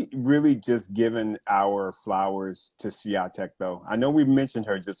 Have we really just given our flowers to Swiatek, though? I know we mentioned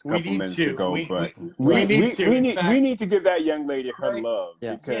her just a couple minutes ago, but we need to give that young lady her love.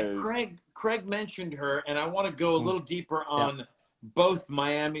 Because Craig mentioned her, and I want to go a little deeper on both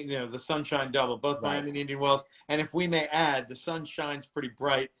Miami, the Sunshine Double, both Miami and Indian Wells. And if we may add, the sun shines pretty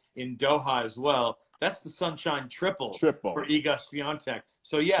bright in Doha as well. That's the Sunshine Triple for Iga Swiatek.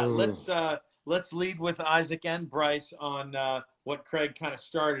 So, let's lead with Isaac and Bryce on what Craig kind of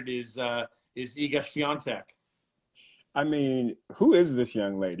started is Iga Swiatek. I mean, who is this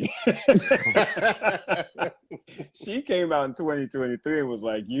young lady? She came out in 2023 and was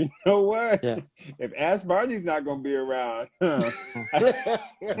like, you know what? Yeah. If Ash Barty's not going to be around,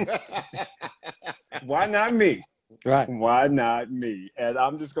 why not me? Right. Why not me? And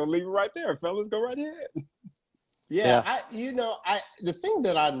I'm just going to leave it right there. Fellas, go right ahead. Yeah. The thing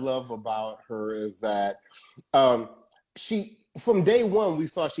that I love about her is that she, from day one, we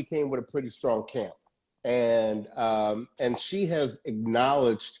saw she came with a pretty strong camp. And she has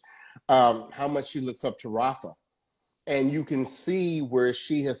acknowledged how much she looks up to Rafa. And you can see where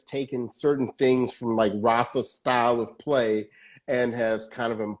she has taken certain things from like Rafa's style of play and has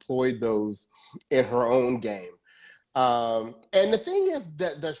kind of employed those in her own game. And the thing is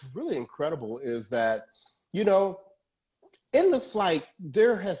that's really incredible is that, it looks like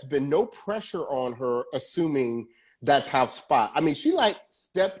there has been no pressure on her assuming that top spot. I mean, she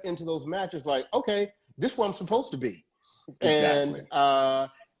stepped into those matches like, okay, this is where I'm supposed to be. Exactly.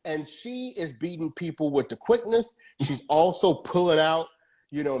 And she is beating people with the quickness. She's also pulling out,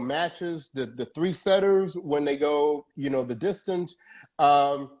 matches, the three setters when they go, the distance.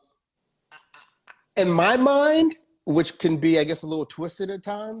 In my mind, which can be, I guess, a little twisted at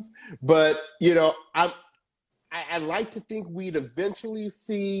times, but, I like to think we'd eventually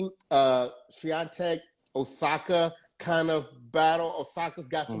see Swiatek Osaka kind of battle. Osaka's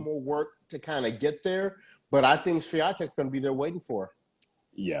got some more work to kind of get there, but I think Swiatek's going to be there waiting for her.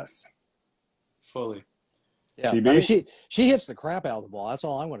 Yes, fully. Yeah, I mean, she hits the crap out of the ball. That's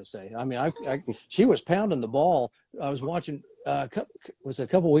all I want to say. I mean, she was pounding the ball. I was watching. Was a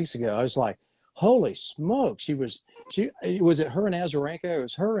couple weeks ago. I was like, holy smoke! Was it her and Azarenka? It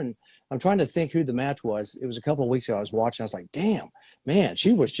was her and. I'm trying to think who the match was. It was a couple of weeks ago. I was watching. I was like, damn, man,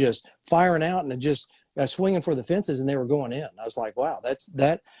 she was just firing out and just swinging for the fences, and they were going in. I was like, wow,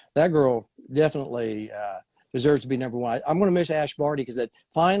 that girl definitely deserves to be number one. I'm going to miss Ash Barty because that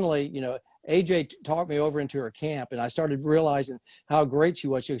finally, AJ talked me over into her camp, and I started realizing how great she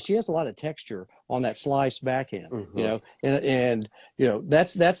was. She has a lot of texture on that slice backhand, you know, and you know,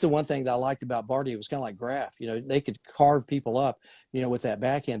 that's the one thing that I liked about Barty. It was kind of like Graf, you know, they could carve people up, you know, with that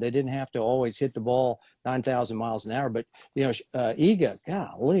backhand. They didn't have to always hit the ball 9,000 miles an hour. But, you know, Iga,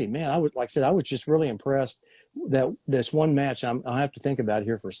 golly, man, like I said, I was just really impressed that this one match. I'll have to think about it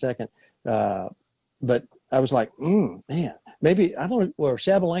here for a second. But I was like, man, maybe, I don't know, or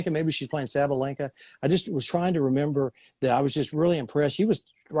Sabalenka, maybe she's playing Sabalenka. I just was trying to remember that I was just really impressed. She was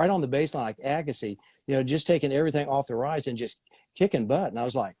right on the baseline like Agassi, you know, just taking everything off the rise and just kicking butt. And I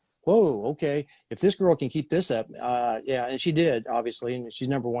was like, whoa, okay, if this girl can keep this up, yeah, and she did, obviously, and she's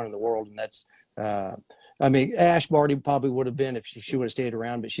number one in the world. And that's, I mean, Ash Barty probably would have been if she would have stayed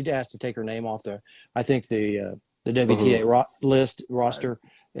around, but she asked to take her name off the WTA roster.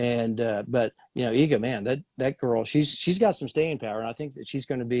 And but you know, Iga, man, that girl, she's got some staying power, and I think that she's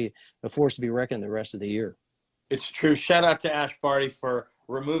going to be a force to be reckoned the rest of the year. It's true. Shout out to Ash Barty for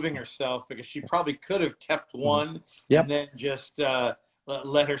removing herself, because she probably could have kept one and then just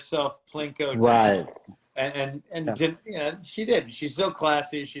let herself plinko down. And didn't, you know, she did. She's so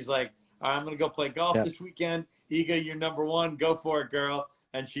classy. She's like, all right, I'm going to go play golf this weekend. Iga, you're number one. Go for it, girl.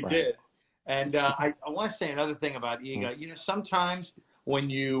 And she did. And I want to say another thing about Iga. You know, sometimes when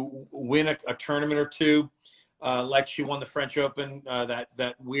you win a tournament or two, like she won the French Open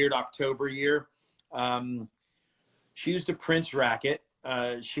that weird October year, she used a Prince racket.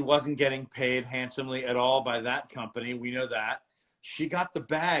 She wasn't getting paid handsomely at all by that company. We know that. She got the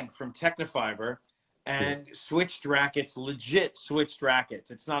bag from Technifiber and switched rackets, legit switched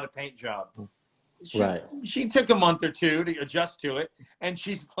rackets. It's not a paint job. She took a month or two to adjust to it, and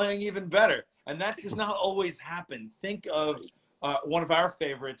she's playing even better. And that does not always happen. Think of one of our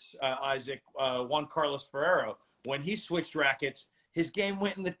favorites, Isaac, Juan Carlos Ferrero. When he switched rackets, his game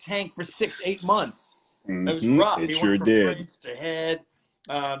went in the tank for 6-8 months. It was rough. It he sure went from did. brains to head.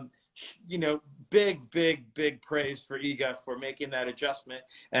 You know, big praise for Iga for making that adjustment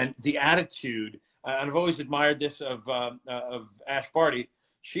and the attitude. And I've always admired this of Ash Barty.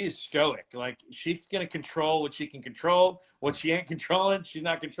 She's stoic. Like, she's going to control what she can control. What she ain't controlling, she's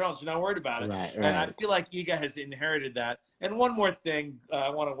not controlling. She's not worried about it. And I feel like Iga has inherited that. And one more thing, I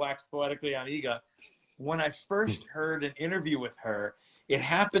want to wax poetically on Iga. When I first heard an interview with her, it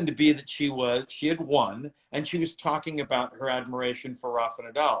happened to be that she had won, and she was talking about her admiration for Rafa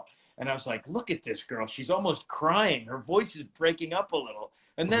Nadal. And I was like, look at this girl. She's almost crying. Her voice is breaking up a little.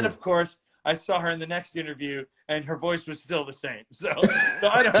 And then, of course, I saw her in the next interview, and her voice was still the same. So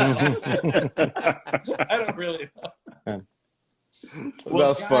I don't know. I don't really know. Well,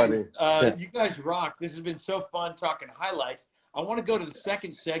 that's guys, funny. You guys rock. This has been so fun talking highlights. I want to go to the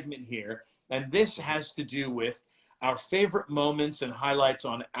second segment here, and this has to do with our favorite moments and highlights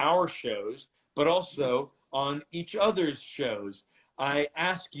on our shows, but also on each other's shows. I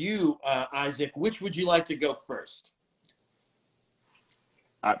ask you, Isaac, which would you like to go first?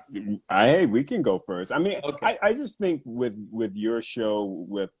 Hey, we can go first. I mean, Okay. I just think with your show,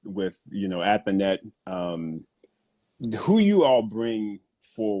 with you know, At the Net, who you all bring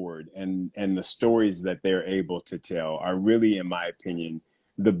forward and the stories that they're able to tell are really, in my opinion,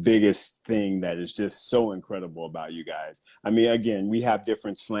 the biggest thing that is just so incredible about you guys. I mean, again, we have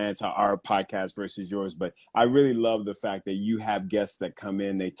different slants, our podcast versus yours, but I really love the fact that you have guests that come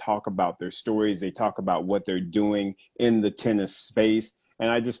in, they talk about their stories, they talk about what they're doing in the tennis space. And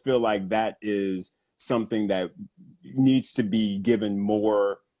I just feel like that is something that needs to be given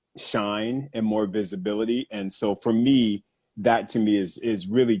more shine and more visibility. And so for me, that to me is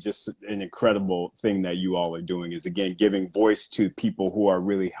really just an incredible thing that you all are doing, is, again, giving voice to people who are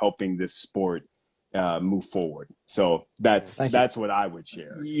really helping this sport move forward. So that's what I would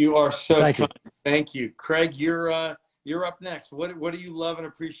share. You are so Thank kind. Thank you. Craig, you're up next. What do you love and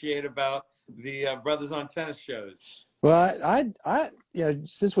appreciate about the Brothers on Tennis shows? Well, I you know,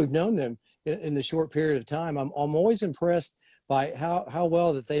 since we've known them in the short period of time, I'm always impressed by how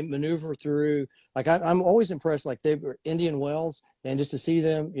well that they maneuver through. Like, I'm always impressed, like they were Indian Wells, and just to see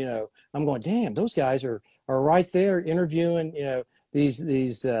them, you know, I'm going, damn, those guys are right there interviewing, you know, these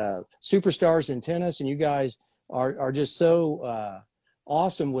superstars in tennis, and you guys are just so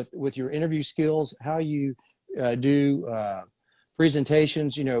awesome with your interview skills, how you do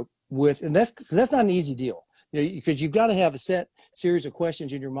presentations, you know, and that's not an easy deal. You know, because you've got to have a set series of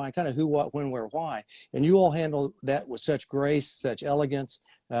questions in your mind, kind of who, what, when, where, why, and you all handle that with such grace, such elegance.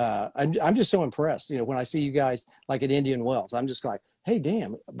 I'm just so impressed. You know, when I see you guys like at Indian Wells, I'm just like, hey,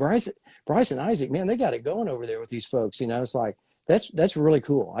 damn, Bryce and Isaac, man, they got it going over there with these folks. You know, it's like that's really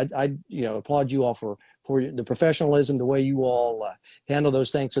cool. I you know, applaud you all for for the professionalism, the way you all handle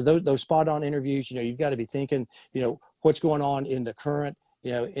those things. So those spot on interviews, you've got to be thinking, what's going on in the current,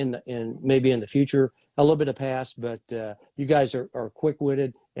 in maybe in the future, a little bit of past, but you guys are quick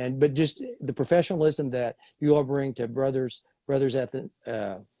witted, but just the professionalism that you all bring to brothers at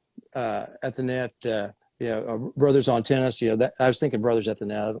the net, brothers on tennis, that I was thinking brothers at the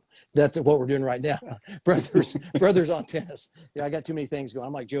net. That's what we're doing right now. brothers on tennis. Yeah, I got too many things going.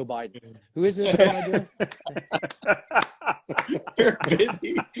 I'm like Joe Biden. Who is this? What am I doing? You're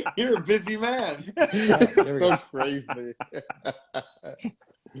busy. You're a busy man. So crazy.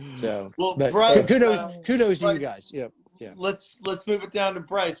 So, well, but Bryce, kudos to you guys. Yeah. Let's move it down to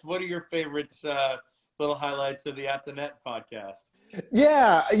Bryce. What are your favorites, little highlights of the At the Net podcast?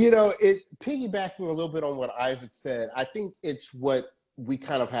 Yeah, it piggybacking a little bit on what Isaac said. I think it's what we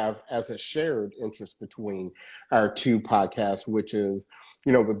kind of have as a shared interest between our two podcasts, which is,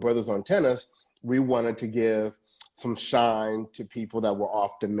 with Brothers on Tennis, we wanted to give some shine to people that were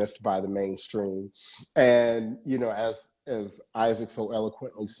often missed by the mainstream. And, as Isaac so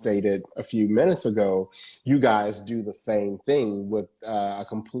eloquently stated a few minutes ago, you guys do the same thing with a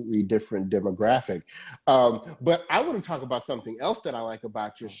completely different demographic. But I want to talk about something else that I like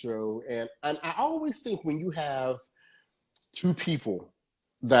about your show. And I always think when you have two people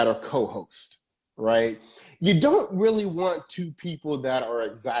that are co-hosts, right, you don't really want two people that are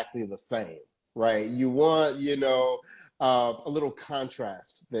exactly the same, right? You want, a little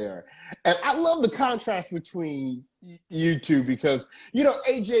contrast there. And I love the contrast between you two because,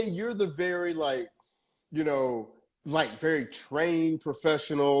 AJ, you're the very very trained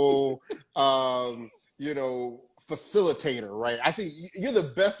professional, facilitator, right? I think you're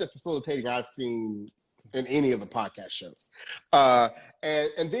the best at facilitating I've seen in any of the podcast shows.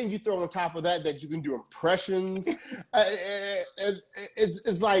 And then you throw on top of that you can do impressions.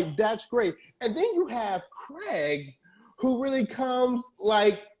 It's like, that's great. And then you have Craig, who really comes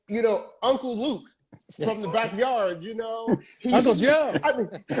like, Uncle Luke from the backyard, Uncle Joe. I mean,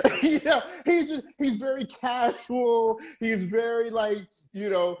 he's very casual. He's very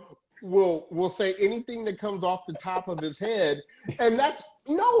will say anything that comes off the top of his head. And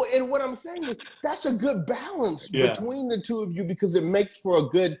and what I'm saying is that's a good balance between the two of you because it makes for a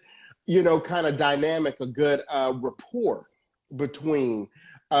good, kind of dynamic, a good rapport between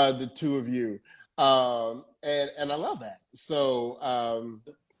the two of you. And I love that. So,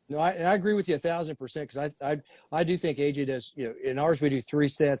 no, I agree with you 1,000% because I do think AJ does, in ours we do 3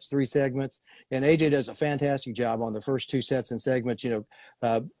 sets, 3 segments, and AJ does a fantastic job on the first 2 sets and segments,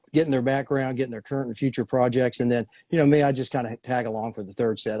 getting their background, getting their current and future projects, and then, me, I just kind of tag along for the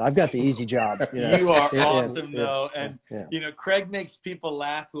 3rd set. I've got the easy job. You are awesome, though. And, Craig makes people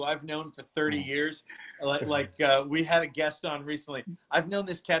laugh who I've known for 30 years. Like we had a guest on recently. I've known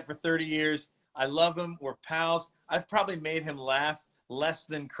this cat for 30 years. I love him. We're pals. I've probably made him laugh less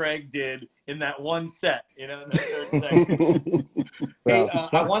than Craig did in that one set, in the 3rd segment. Hey,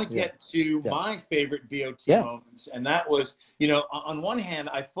 I want to get to my favorite BOT moments, and that was, on one hand,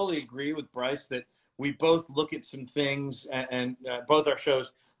 I fully agree with Bryce that we both look at some things, and both our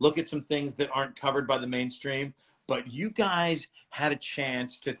shows look at some things that aren't covered by the mainstream, but you guys had a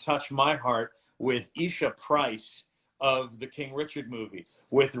chance to touch my heart with Isha Price of the King Richard movie,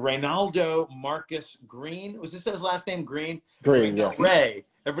 with Reynaldo Marcus Green. Was this his last name? Green? Green, yes. Ray.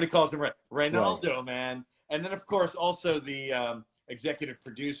 Everybody calls him Ray. Reynaldo, right. Man. And then, of course, also the executive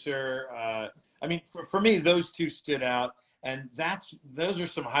producer. For me, those two stood out. And those are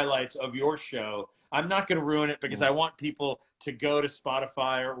some highlights of your show. I'm not going to ruin it because I want people to go to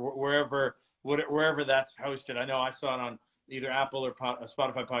Spotify or wherever that's hosted. I know I saw it on either Apple or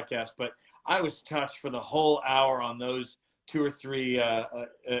Spotify podcast, but I was touched for the whole hour on those 2 or 3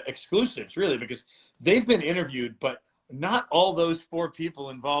 exclusives, really, because they've been interviewed, but not all those 4 people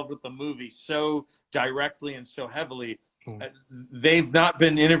involved with the movie so directly and so heavily. They've not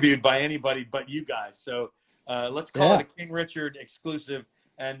been interviewed by anybody but you guys. So let's call it a King Richard exclusive.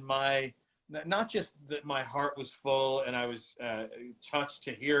 And not just that my heart was full and I was touched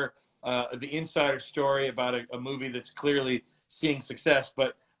to hear the insider story about a movie that's clearly seeing success,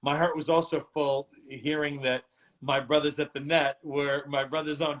 but my heart was also full hearing that my brothers at the net my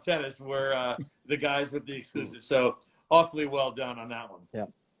brothers on tennis were the guys with the exclusive. So awfully well done on that one. Yeah.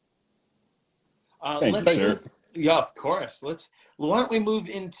 Thank you, sir. Yeah, of course. Why don't we move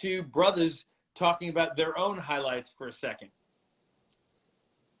into brothers talking about their own highlights for a second?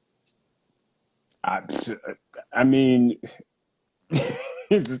 I mean,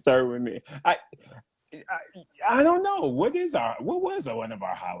 to start with me, I don't know what was one of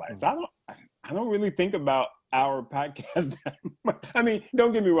our highlights. I don't really think about our podcast. I mean,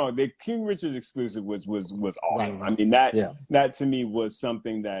 don't get me wrong. The King Richard exclusive was awesome. Right. I mean, that to me was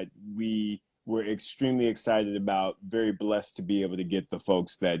something that we were extremely excited about. Very blessed to be able to get the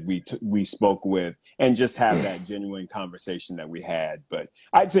folks that we spoke with and just have that genuine conversation that we had. But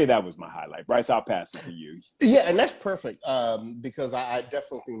I'd say that was my highlight. Bryce, I'll pass it to you. Yeah, and that's perfect because I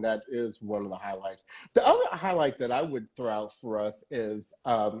definitely think that is one of the highlights. The other highlight that I would throw out for us is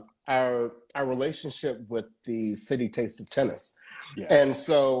our relationship with the City Taste of Tennis. Yes. And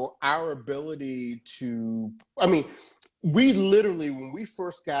so our ability to, I mean, we literally, when we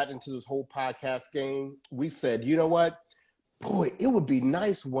first got into this whole podcast game, we said, you know what? Boy, it would be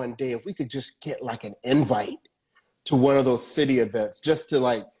nice one day if we could just get like an invite to one of those city events just to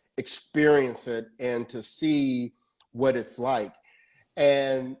like experience it and to see what it's like.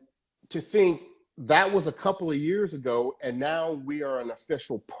 And to think that was a couple of years ago, and now we are an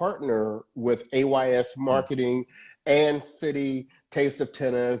official partner with AYS Marketing and City Taste of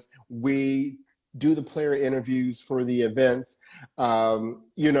Tennis. We do the player interviews for the events.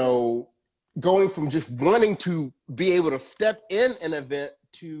 You know, going from just wanting to be able to step in an event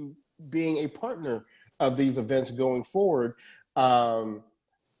to being a partner of these events going forward. I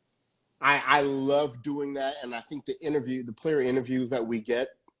love doing that, and I think the player interviews that we get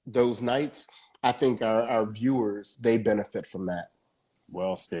those nights, I think our viewers, they benefit from that.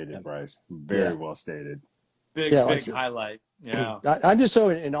 Well stated, Bryce. Very well stated. Big highlight. Yeah. I'm just so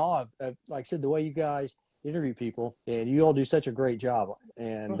in awe of, like I said, the way you guys interview people, and you all do such a great job.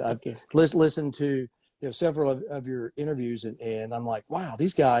 And I've listened to several of your interviews, and I'm like, wow,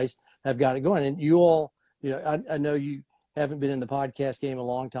 these guys have got it going. And you all, I know you haven't been in the podcast game a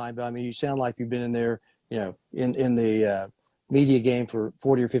long time, but I mean, you sound like you've been in there, in the media game for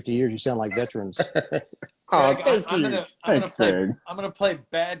 40 or 50 years. You sound like veterans. Oh, Craig, thank you. I'm gonna play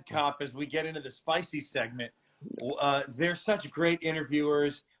bad cop as we get into the spicy segment. They're such great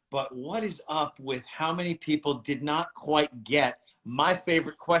interviewers, but what is up with how many people did not quite get my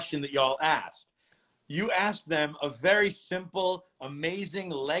favorite question that y'all asked? You asked them a very simple, amazing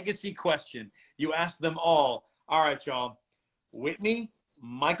legacy question. You asked them all right, y'all, Whitney,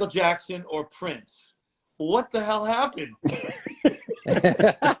 Michael Jackson, or Prince? What the hell happened?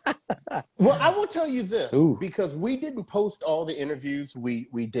 Well, I will tell you this, Ooh. because we didn't post all the interviews we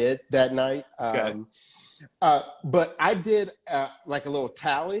did that night. Okay. But I did like a little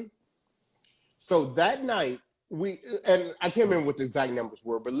tally. So that night, and I can't remember what the exact numbers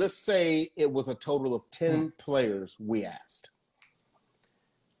were, but let's say it was a total of 10 players we asked.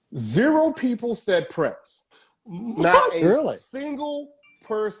 0 people said Prince. Not a single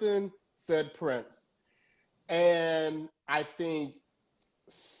person said Prince. And I think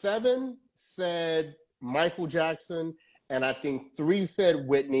 7 said Michael Jackson, and I think 3 said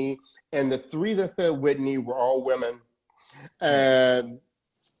Whitney, and the 3 that said Whitney were all women. And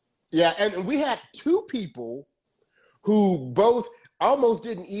yeah, and we had 2 people who both almost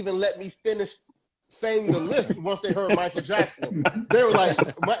didn't even let me finish saying the list once they heard Michael Jackson. They were like,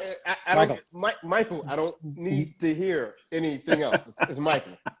 Michael, I don't need to hear anything else. It's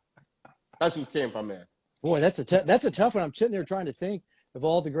Michael. That's who's came from, man. Boy, that's a tough one. I'm sitting there trying to think of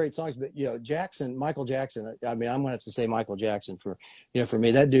all the great songs, but Michael Jackson. I mean, I'm going to have to say Michael Jackson for me.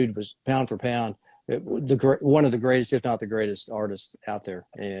 That dude was pound for pound one of the greatest, if not the greatest, artists out there.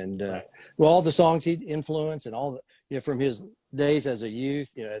 And all the songs he influenced, and all from his days as a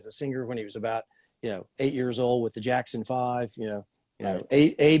youth, as a singer when he was about 8 years old with the Jackson 5,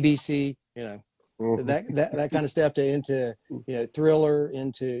 ABC, that kind of stepped into Thriller,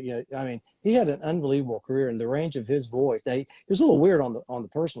 into I mean, he had an unbelievable career, and the range of his voice. He was a little weird on the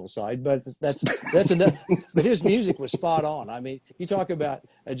personal side, but that's enough. But his music was spot on. I mean, you talk about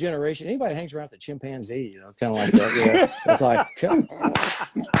a generation. Anybody hangs around with a chimpanzee, kind of like that. It's like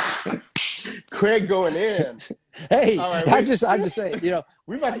Craig going in. Hey, right, I'm just saying.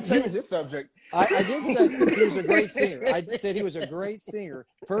 We about to change this subject. I did say he was a great singer. I said he was a great singer.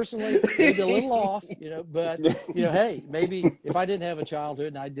 Personally, maybe a little off, but hey, maybe if I didn't have a childhood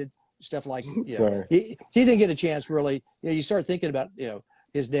and I did stuff like, he didn't get a chance really. You start thinking about,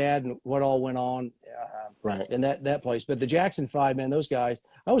 his dad and what all went on in that place. But the Jackson 5, man, those guys,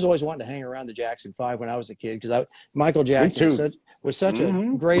 I was always wanting to hang around the Jackson 5 when I was a kid, because Michael Jackson was such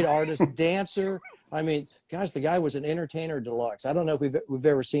a great artist, dancer. I mean, gosh, the guy was an entertainer deluxe. I don't know if we've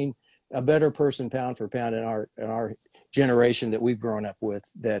ever seen a better person pound for pound in our generation that we've grown up with.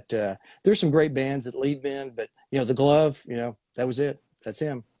 That there's some great bands that lead men, but the Glove, that was it. That's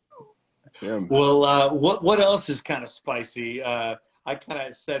him. Well, what else is kind of spicy? I kind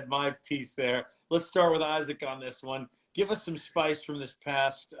of said my piece there. Let's start with Isaac on this one. Give us some spice from this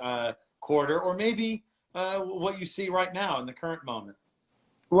past quarter, or maybe what you see right now in the current moment.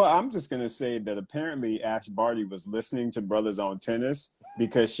 Well, I'm just going to say that apparently Ash Barty was listening to Brothers on Tennis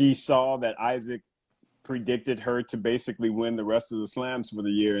because she saw that Isaac predicted her to basically win the rest of the slams for the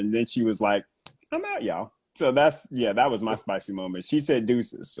year. And then she was like, I'm out, y'all. So that was my spicy moment. She said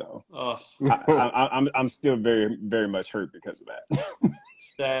deuces. So I'm still very, very much hurt because of that.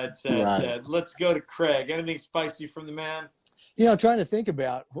 Sad. Let's go to Craig. Anything spicy from the man? You know, I'm trying to think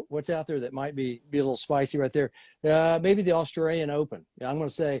about what's out there that might be a little spicy right there. Maybe the Australian Open. I'm going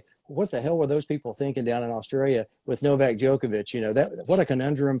to say, what the hell were those people thinking down in Australia with Novak Djokovic? You know, what a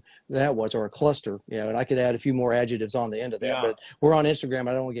conundrum that was, or a cluster. You know, and I could add a few more adjectives on the end of that. Yeah. But we're on Instagram.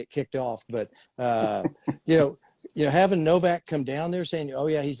 I don't want to get kicked off. But you know, having Novak come down there saying, "Oh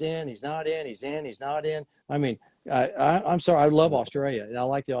yeah, he's in, he's not in, he's in, he's not in." I mean, I'm sorry, I love Australia and I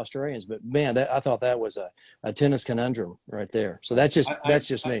like the Australians, but man, I thought that was a tennis conundrum right there. So that's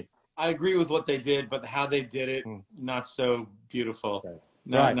just me. I agree with what they did, but how they did it, not so beautiful. Right.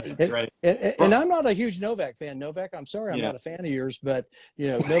 Right. And I'm not a huge Novak fan. Novak, I'm sorry, I'm not a fan of yours, but you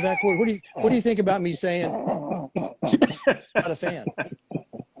know, Novak, what do you think about me saying not a fan?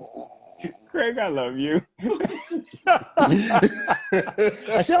 Craig, I love you.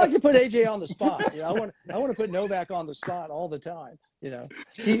 I still like to put AJ on the spot. You know, I want to put Novak on the spot all the time. You know,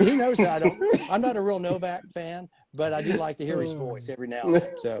 he knows that I'm not a real Novak fan, but I do like to hear his voice every now and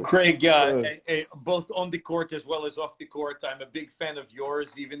then. So. Craig, both on the court as well as off the court, I'm a big fan of yours,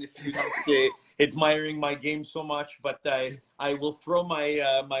 even if you don't admiring my game so much. But I will throw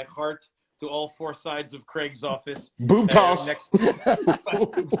my my heart to all four sides of Craig's office. Boob toss.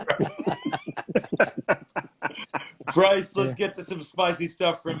 Bryce, let's get to some spicy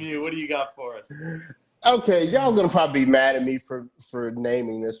stuff from you. What do you got for us? Okay, y'all gonna probably be mad at me for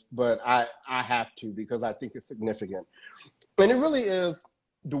naming this, but I have to because I think it's significant. And it really is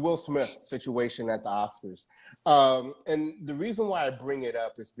the Will Smith situation at the Oscars. And the reason why I bring it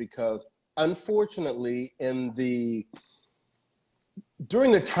up is because unfortunately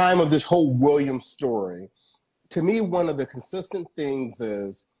during the time of this whole Williams story, to me, one of the consistent things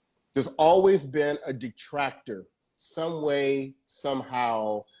is there's always been a detractor, some way,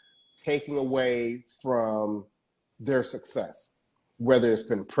 somehow, taking away from their success, whether it's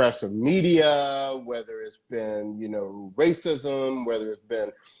been press or media, whether it's been, you know, racism, whether it's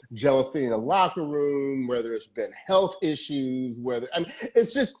been jealousy in the locker room, whether it's been health issues,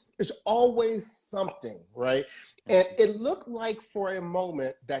 it's always something, right? And it looked like for a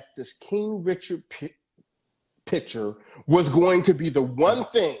moment that this King Richard picture was going to be the one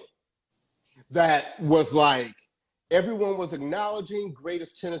thing that was like, everyone was acknowledging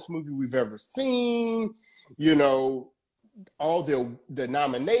greatest tennis movie we've ever seen, you know, all the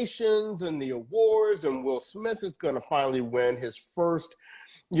nominations and the awards, and Will Smith is going to finally win his first,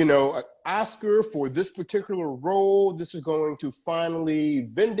 you know, Oscar for this particular role. This is going to finally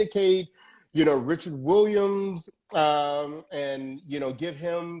vindicate, you know, Richard Williams, and, you know, give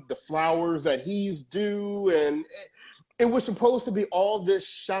him the flowers that he's due. And it was supposed to be all this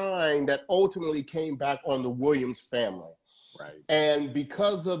shine that ultimately came back on the Williams family. Right. And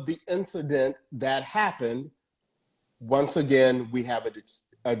because of the incident that happened, once again, we have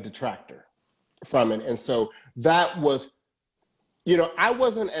a detractor from it. And so that was, you know, I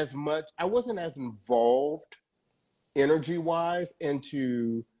wasn't as involved energy-wise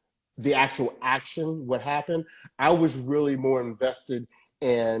into the actual action, what happened. I was really more invested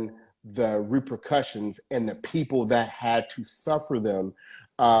in the repercussions and the people that had to suffer them,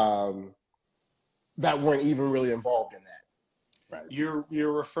 that weren't even really involved in that. Right.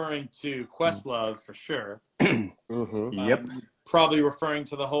 You're referring to Questlove for sure. Mm-hmm. Yep. Probably referring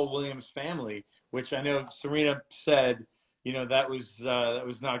to the whole Williams family, which I know Serena said, you know, that was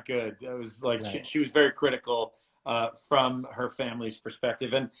not good. That was like, right. She was very critical from her family's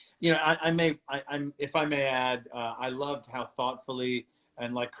perspective. And, you know, I'm if I may add, I loved how thoughtfully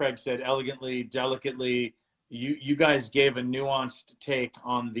and, like Craig said, elegantly, delicately, you guys gave a nuanced take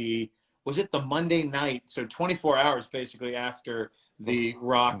on was it the Monday night? So 24 hours basically after the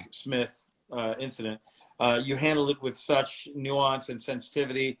Rock Smith incident. You handled it with such nuance and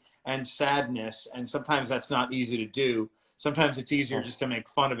sensitivity and sadness. And sometimes that's not easy to do. Sometimes it's easier just to make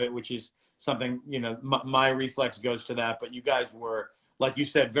fun of it, which is something, you know, my reflex goes to that. But you guys were, like you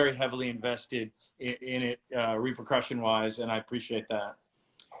said, very heavily invested in it repercussion-wise, and I appreciate that.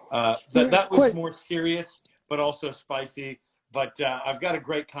 That was more serious, but also spicy. But I've got a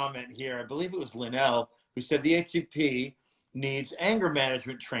great comment here. I believe it was Linnell who said the ATP needs anger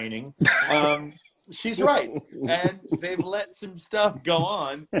management training. She's right. And they've let some stuff go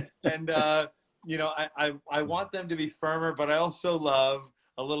on. And, you know, I want them to be firmer, but I also love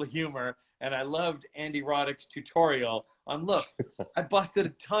a little humor. and I loved Andy Roddick's tutorial on, look, I busted a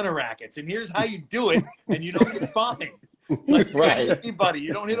ton of rackets, and here's how you do it, and you don't get fined. Like, Right. anybody,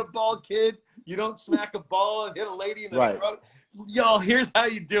 you don't hit a ball kid, you don't smack a ball and hit a lady in the Right. throat. Y'all, here's how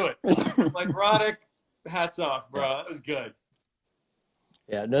you do it. Like, Roddick, hats off, bro. That was good.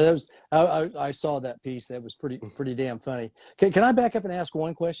 Yeah, no, that was I saw that piece. That was pretty damn funny. Can I back up and ask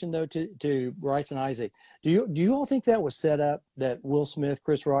one question though to Bryce and Isaac? Do you all think that was set up, that Will Smith,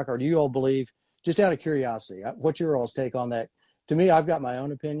 Chris Rock, or do you all believe, just out of curiosity, what's your all's take on that? To me, I've got my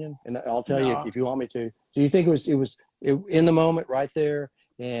own opinion, and I'll tell you if you want me to. Do you think it was in the moment right there,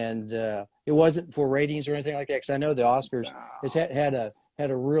 and it wasn't for ratings or anything like that? Because I know the Oscars has had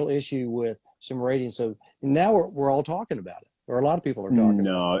a real issue with some ratings. So now we're all talking about it, or a lot of people are talking.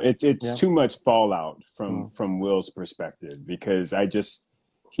 No, it's too much fallout from Will's perspective, because this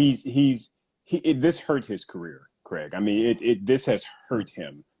hurt his career, Craig. I mean, this has hurt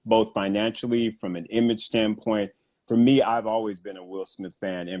him both financially, from an image standpoint. For me, I've always been a Will Smith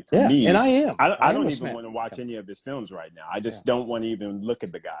fan, and for me, and I am. I don't even want to watch any of his films right now. I just don't want to even look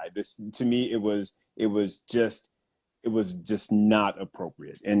at the guy. This, to me, it was just not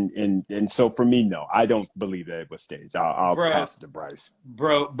appropriate, and so for me, no, I don't believe that it was staged. I'll pass it to Bryce.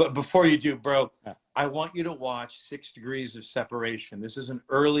 Bro, but before you do, bro, I want you to watch 6 Degrees of Separation. This is an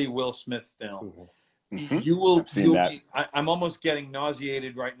early Will Smith film. Mm-hmm. You will. I've seen that. I'm almost getting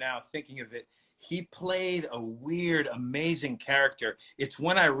nauseated right now thinking of it. He played a weird, amazing character. It's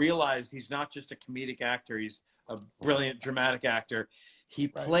when I realized he's not just a comedic actor; he's a brilliant dramatic actor. He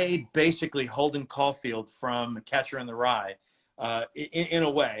played basically Holden Caulfield from Catcher in the Rye, in a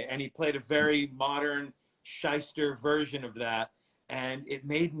way, and he played a very modern shyster version of that. And it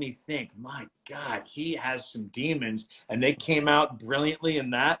made me think, my God, he has some demons, and they came out brilliantly in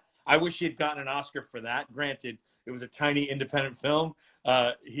that. I wish he had gotten an Oscar for that. Granted, it was a tiny independent film.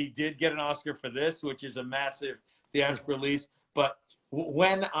 He did get an Oscar for this, which is a massive theatrical release. But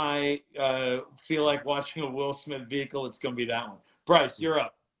when I feel like watching a Will Smith vehicle, it's going to be that one. Bryce, you're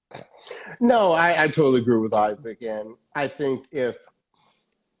up. No, I totally agree with Isaac. And I think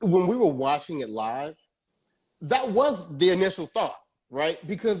when we were watching it live, that was the initial thought, right?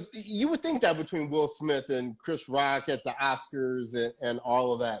 Because you would think that between Will Smith and Chris Rock at the Oscars and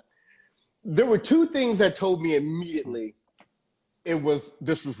all of that. There were two things that told me immediately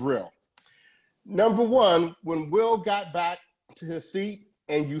this was real. Number one, when Will got back to his seat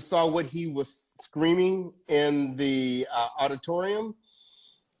and you saw what he was screaming in the auditorium,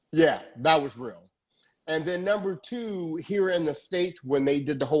 yeah, that was real. And then number two, here in the States, when they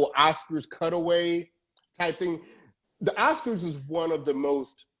did the whole Oscars cutaway type thing, the Oscars is one of the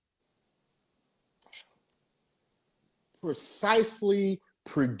most precisely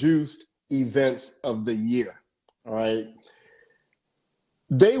produced events of the year, all right?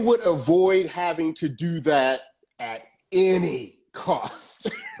 They would avoid having to do that at any cost,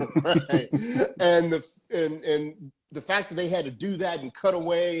 right? And the fact that they had to do that and cut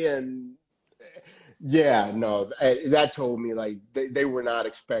away, and that told me like they were not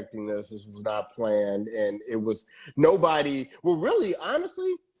expecting this. This was not planned, and it was nobody. Well, really,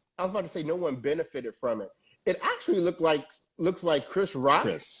 honestly, I was about to say no one benefited from it. It actually looks like Chris Rock.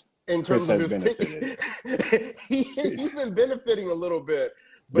 In terms of his ticket, he's been benefiting a little bit.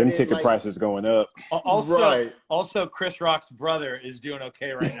 But ticket prices going up. Also, Chris Rock's brother is doing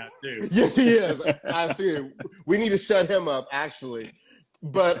okay right now too. Yes, he is. I see it. We need to shut him up, actually.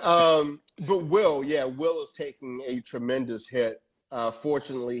 But Will is taking a tremendous hit.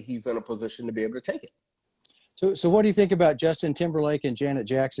 Fortunately, he's in a position to be able to take it. So what do you think about Justin Timberlake and Janet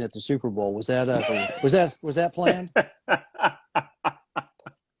Jackson at the Super Bowl? Was that was that planned?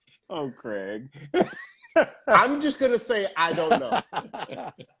 Oh, Craig. I'm just going to say I don't know.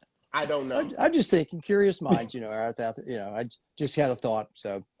 I don't know. I'm just thinking, curious minds, are out there. I just had a thought.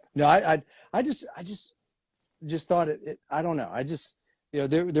 So, no, I just thought it. I don't know. I just,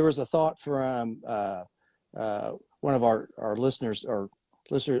 there was a thought from one of our listeners or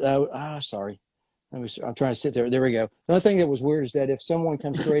listeners. Sorry. I'm trying to sit there. There we go. The other thing that was weird is that if someone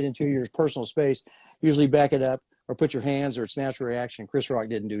comes straight into your personal space, usually back it up or put your hands, or it's natural reaction. Chris Rock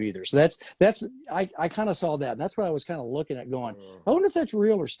didn't do either. So I kind of saw that. And that's what I was kind of looking at going, I wonder if that's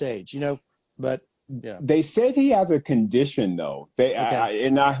real or staged, but yeah. They said he has a condition though.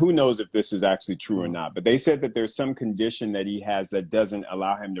 Who knows if this is actually true or not, but they said that there's some condition that he has that doesn't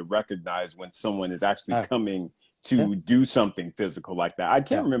allow him to recognize when someone is actually coming to do something physical like that. I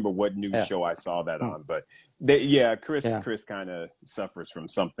can't remember what news show I saw that on, but Chris kind of suffers from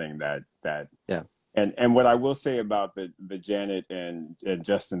something that. And what I will say about the Janet and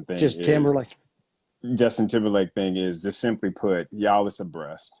Justin thing, Justin Timberlake thing is, just simply put, y'all is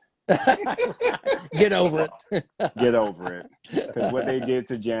abreast. Get over it. Get over it. Because what they did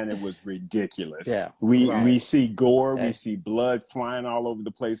to Janet was ridiculous. Yeah. We see gore, Hey. we see blood flying all over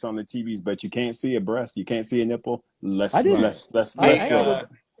the place on the TVs, but you can't see a breast, you can't see a nipple. Let's I didn't. let's I had go.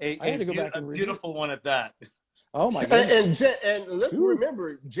 I had to go back a and review. beautiful one at that. Oh my goodness. And let's Ooh.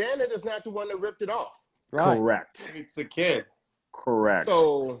 remember, Janet is not the one that ripped it off. Right. Correct. It's the kid. Correct.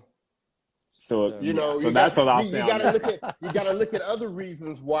 So You know, you that's got, what I'll you, say. you on gotta that. look at other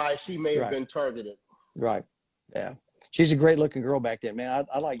reasons why she may have Right. been targeted. Right. Yeah. She's a great looking girl back then, man.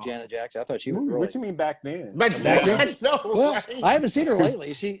 I like Janet Jackson. I thought she was Ooh, really. what you mean back then? But Back then? I know, Well, right? I haven't seen her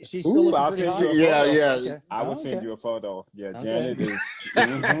lately. She's still Ooh, looking I'll pretty send hot. you a photo. Yeah. Okay. I will Oh, send okay. you a photo. Yeah, Okay. Janet is.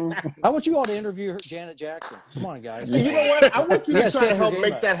 Mhm. I want you all to interview her, Janet Jackson. Come on, guys. You know what? I want you You to gotta try to step your help game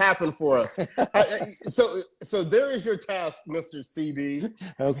make up. that happen for us. So there is your task, Mr. CB.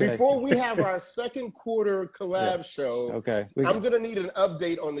 Okay. Before we have our second quarter collab show, Okay. I'm going to need an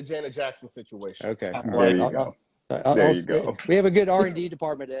update on the Janet Jackson situation. Okay. All There right. you go. I'll- There you go. We have a good R&D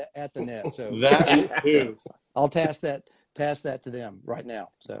department at the net, so That is too. I'll task that to them right now.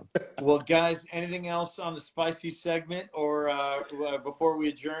 So Well, guys, anything else on the spicy segment or before we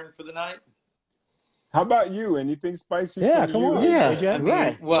adjourn for the night? How about you? Anything spicy? Yeah, for come you? on. Yeah, Hey, Jack.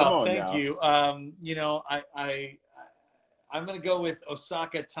 right. Come Well, on thank now. you. You know, I'm going to go with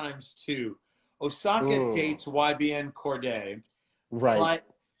Osaka ×2. Osaka dates YBN Corday, Right. but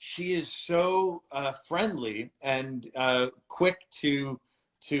she is so friendly and quick to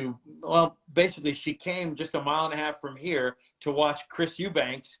well, basically she came just a mile and a half from here to watch Chris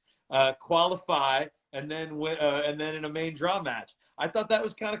Eubanks qualify and then in a main draw match. I thought that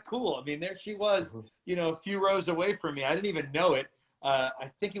was kind of cool. I mean, there she was, you know, a few rows away from me. I didn't even know it.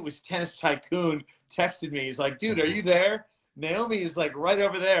 I think it was Tennis Tycoon texted me. He's like, dude, are you there? Naomi is like right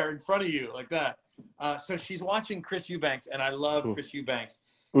over there in front of you, like that. So she's watching Chris Eubanks, and I love Chris Eubanks.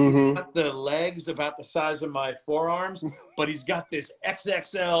 He's got the legs about the size of my forearms, but he's got this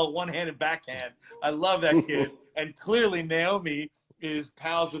XXL one-handed backhand. I love that kid. And clearly Naomi is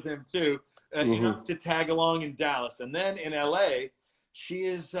pals with him too, enough to tag along in Dallas. And then in LA, she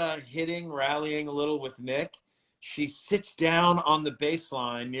is rallying a little with Nick. She sits down on the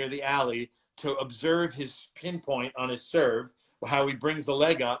baseline near the alley to observe his pinpoint on his serve, how he brings the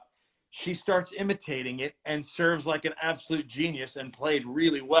leg up. She starts imitating it and serves like an absolute genius and played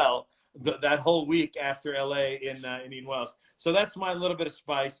really well that whole week after LA in Indian Wells. So that's my little bit of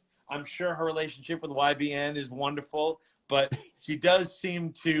spice. I'm sure her relationship with YBN is wonderful, but she does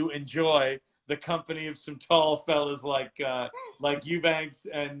seem to enjoy the company of some tall fellas like Eubanks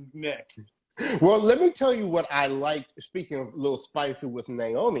and Nick. Well, let me tell you what I liked. Speaking of a little spicy with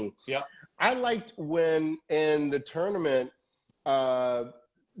Naomi, Yeah, I liked when in the tournament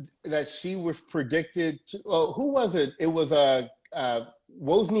that she was predicted to. Who was it? It was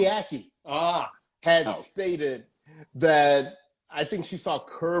Wozniacki had stated that. I think she saw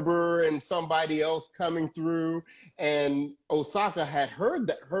Kerber and somebody else coming through, and Osaka had heard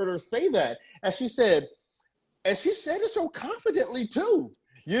her say that, and she said it so confidently too,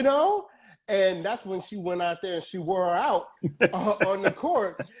 you know. And that's when she went out there and she wore her out on the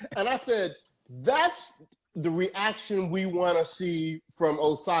court. And I said, that's the reaction we want to see from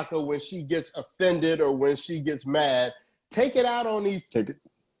Osaka when she gets offended or when she gets mad. Take it out on these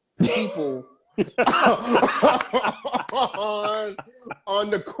people on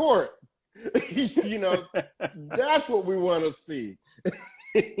the court. You know, that's what we want to see.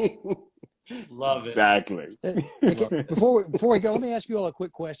 love it. Exactly. Before we go, let me ask you all a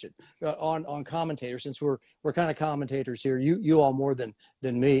quick question on commentators, since we're kind of commentators here. You all more than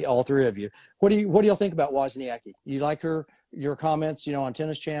me, all three of you. What do y'all think about Wozniacki? You like your comments, you know, on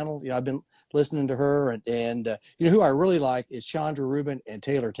Tennis Channel? You know, I've been listening to her, and you know who I really like is Chandra Rubin and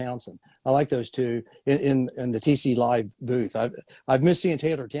Taylor Townsend. I like those two in the TC Live booth. I've missed seeing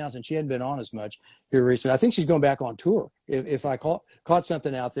Taylor Townsend. She hadn't been on as much here recently. I think she's going back on tour. If I caught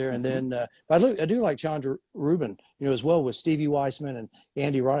something out there, and then I do like Chandra Rubin, you know, as well with Stevie Weissman and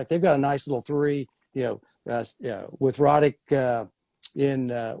Andy Roddick. They've got a nice little three, you know, with Roddick in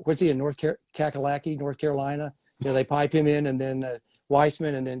what's he in Kakalaki, North Carolina. You know, they pipe him in, and then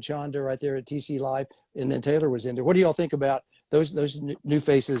Weissman, and then Chandra right there at TC Live, and then Taylor was in there. What do y'all think about those new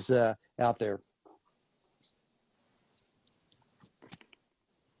faces out there?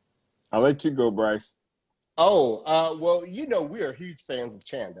 I'll let you go, Bryce. Well, you know, we are huge fans of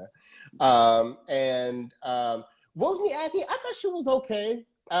Chanda. And Wozniacki, I thought she was okay.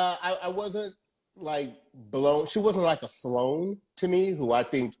 I wasn't like blown. She wasn't like a Sloane to me, who I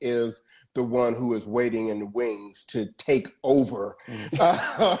think is the one who is waiting in the wings to take over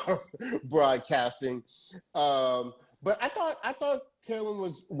broadcasting. But I thought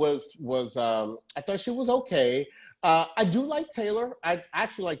Kaylin was I thought she was okay. I do like Taylor. I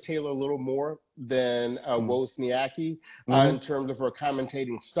actually like Taylor a little more than Wozniacki in terms of her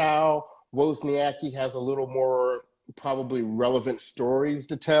commentating style. Wozniacki has a little more probably relevant stories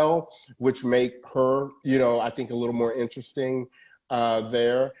to tell, which make her, I think a little more interesting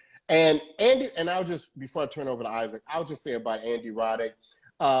there. And Andy, and I'll just, before I turn over to Isaac, I'll just say about Andy Roddick,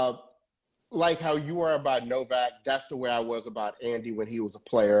 like how you are about Novak, that's the way I was about Andy when he was a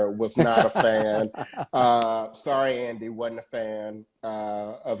player, was not a fan. Sorry, Andy, wasn't a fan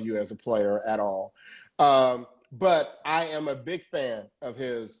of you as a player at all. But I am a big fan of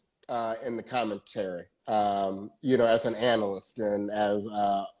his in the commentary, as an analyst and as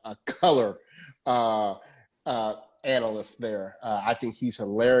a color analyst there. I think he's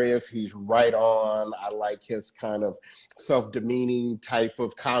hilarious. He's right on. I like his kind of self-demeaning type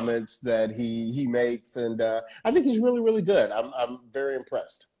of comments that he makes. And I think he's really, really good. I'm very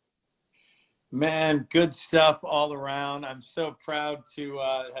impressed. Man, good stuff all around. I'm so proud to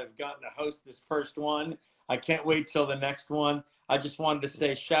have gotten to host this first one. I can't wait till the next one. I just wanted to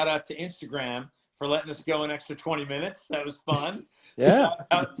say shout out to Instagram for letting us go an extra 20 minutes. That was fun. Yeah. Shout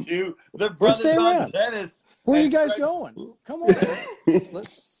out to the Brothers on Tennis. Where are you guys going? Come on,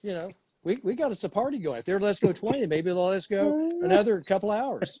 let's we got us a party going. If they're let's go 20, maybe they'll let us go another couple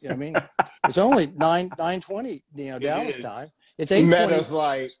hours. I mean, it's only 9:20, Dallas time. It's 8:20.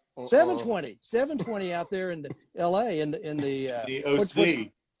 Like 7:20 out there in the LA in the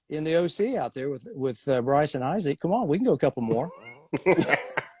OC. In the OC out there with Bryce and Isaac. Come on, we can go a couple more.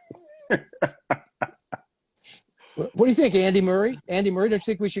 What do you think, Andy Murray? Andy Murray, don't you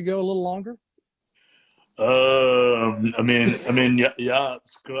think we should go a little longer? I mean, yeah,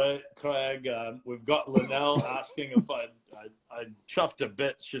 it's great, Craig. We've got Linnell asking if I chuffed a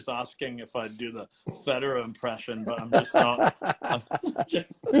bit, just asking if I'd do the Federer impression, but I'm just not.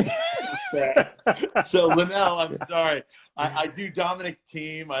 So Linnell, I'm sorry. I do Dominic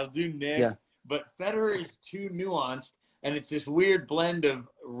Thiem, I'll do Nick, but Federer is too nuanced, and it's this weird blend of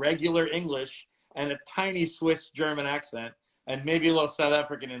regular English and a tiny Swiss German accent, and maybe a little South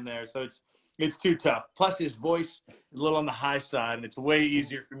African in there. So it's too tough. Plus, his voice is a little on the high side, and it's way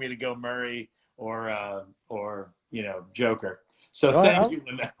easier for me to go Murray or Joker. So thank you,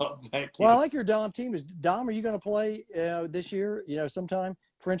 Linnell. Thank you. Well, I like your Dom team. Dom, are you going to play this year? Sometime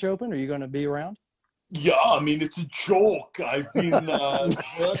French Open? Are you going to be around? Yeah, I mean, it's a joke. I've been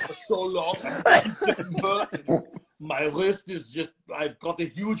hurt for so long. My wrist is just, I've got a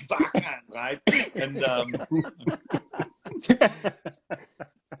huge backhand, right? And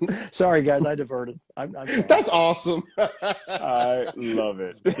sorry, guys, I diverted. I'm That's awesome. I love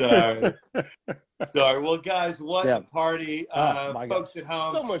it. Sorry. Well, guys, what a party. Folks at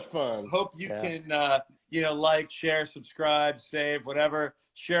home. So much fun. Hope you can, like, share, subscribe, save, whatever.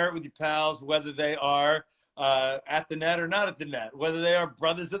 Share it with your pals, whether they are at the net or not at the net, whether they are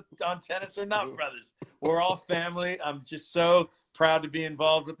brothers on tennis or not brothers. We're all family. I'm just so proud to be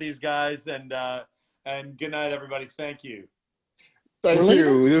involved with these guys. And good night, everybody. Thank you. Thank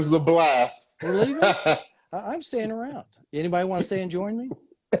you. This is a blast. We're leaving? I'm staying around. Anybody want to stay and join me?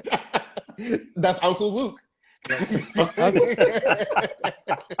 That's Uncle Luke.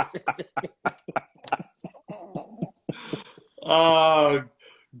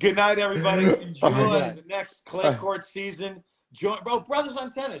 Good night, everybody. Enjoy the next clay court season. Brothers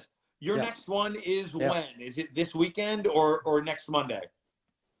on Tennis. Your next one is when? Is it this weekend or next Monday?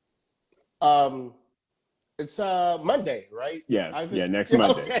 It's Monday, right? Yeah, next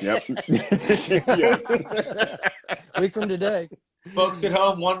Monday. Okay. Yep. Yes. Week from today. Folks at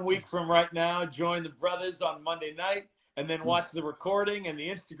home, 1 week from right now, join the brothers on Monday night and then watch the recording and the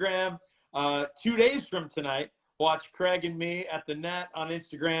Instagram. 2 days from tonight, watch Craig and me at the net on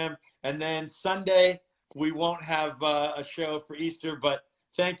Instagram. And then Sunday, we won't have a show for Easter, but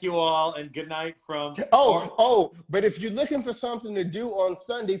thank you all and good night from. But if you're looking for something to do on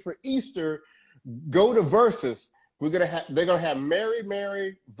Sunday for Easter, go to Versus. They're gonna have Mary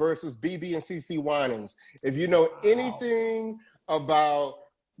Mary versus BB and CC Winans. If you know anything about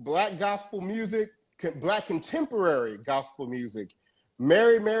Black gospel music, Black contemporary gospel music,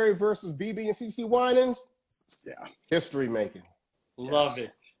 Mary Mary versus BB and CC Winans, history making. Love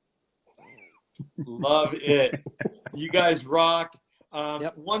it. Love it. You guys rock.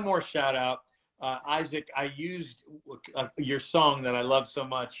 One more shout out. Isaac, I used your song that I love so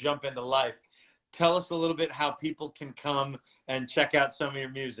much, Jump Into Life. Tell us a little bit how people can come and check out some of your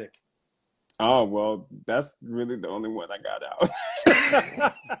music. Oh, well, that's really the only one I got out.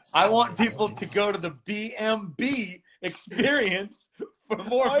 I want people to go to the BMB experience for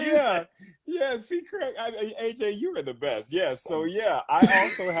more music. Yeah, see, Craig, AJ, you are the best. Yes, so yeah, I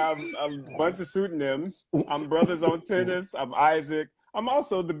also have a bunch of pseudonyms. I'm Brothers on Tennis. I'm Isaac. I'm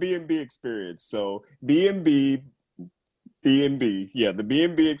also the B&B Experience. So B&B, yeah, the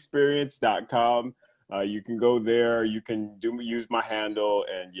BNBExperience.com. You can go there. You can use my handle.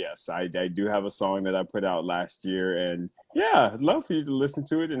 And yes, I do have a song that I put out last year. And yeah, I'd love for you to listen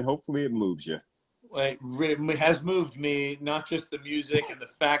to it, and hopefully it moves you. It has moved me, not just the music and the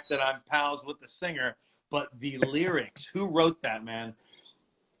fact that I'm pals with the singer, but the lyrics. Who wrote that, man?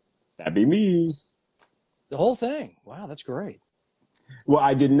 That'd be me. The whole thing. Wow, that's great. Well,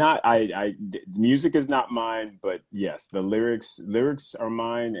 I did not. Music is not mine, but yes, the lyrics are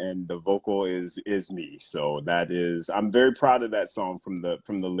mine, and the vocal is me. So that is, I'm very proud of that song from the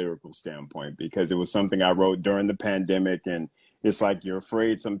lyrical standpoint, because it was something I wrote during the pandemic, and it's like you're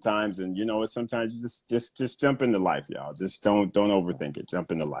afraid sometimes, and you know, sometimes you just jump into life, y'all. Just don't overthink it.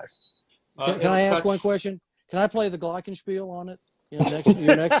 Jump into life. Can I ask one question? Can I play the Glockenspiel on it? You know,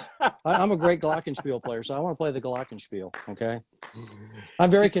 next. I'm a great Glockenspiel player, so I want to play the Glockenspiel. Okay,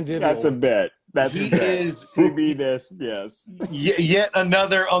 I'm very convivial. That's a bet. That's He a bet. is CB this, yes. Yet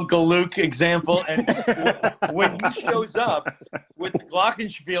another Uncle Luke example. And when he shows up with the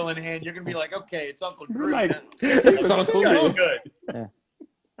Glockenspiel in hand, you're gonna be like, okay, it's Uncle Drew. Like, It's Uncle Luke. Good. Yeah.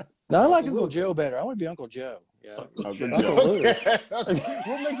 No, I like Uncle Joe better. I want to be Uncle Joe. Yeah. Uncle Joe. Uncle Luke.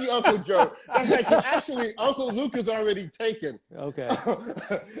 We'll make you Uncle Joe. That's right, 'cause actually, Uncle Luke is already taken. Okay.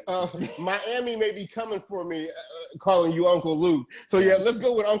 Miami may be coming for me, calling you Uncle Luke. So yeah, let's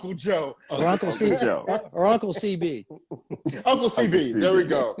go with Uncle Joe. Or Uncle C. Joe. Or Uncle CB. Uncle CB. There we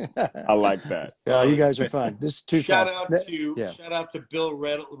go. I like that. Yeah, you guys are fun. This is too Shout fun. out to Bill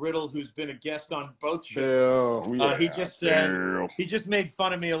Riddle, who's been a guest on both shows. Bill. Yeah, He just said Bill. he just made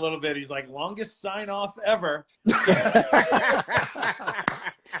fun of me a little bit. He's like, longest sign off ever.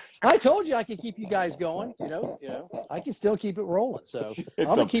 I told you I could keep you guys going. You know, I can still keep it rolling. So I'm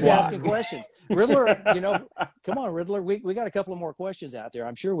gonna a keep plot. asking questions. Riddler, come on, Riddler. We got a couple of more questions out there.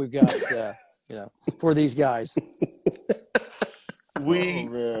 I'm sure we've got, for these guys.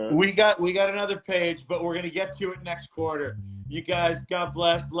 We got another page, but we're gonna get to it next quarter. You guys, God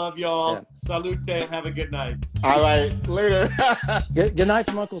bless, love y'all. Yeah. Salute, and have a good night. All right, later. Good night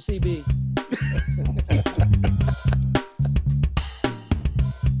from Uncle CB.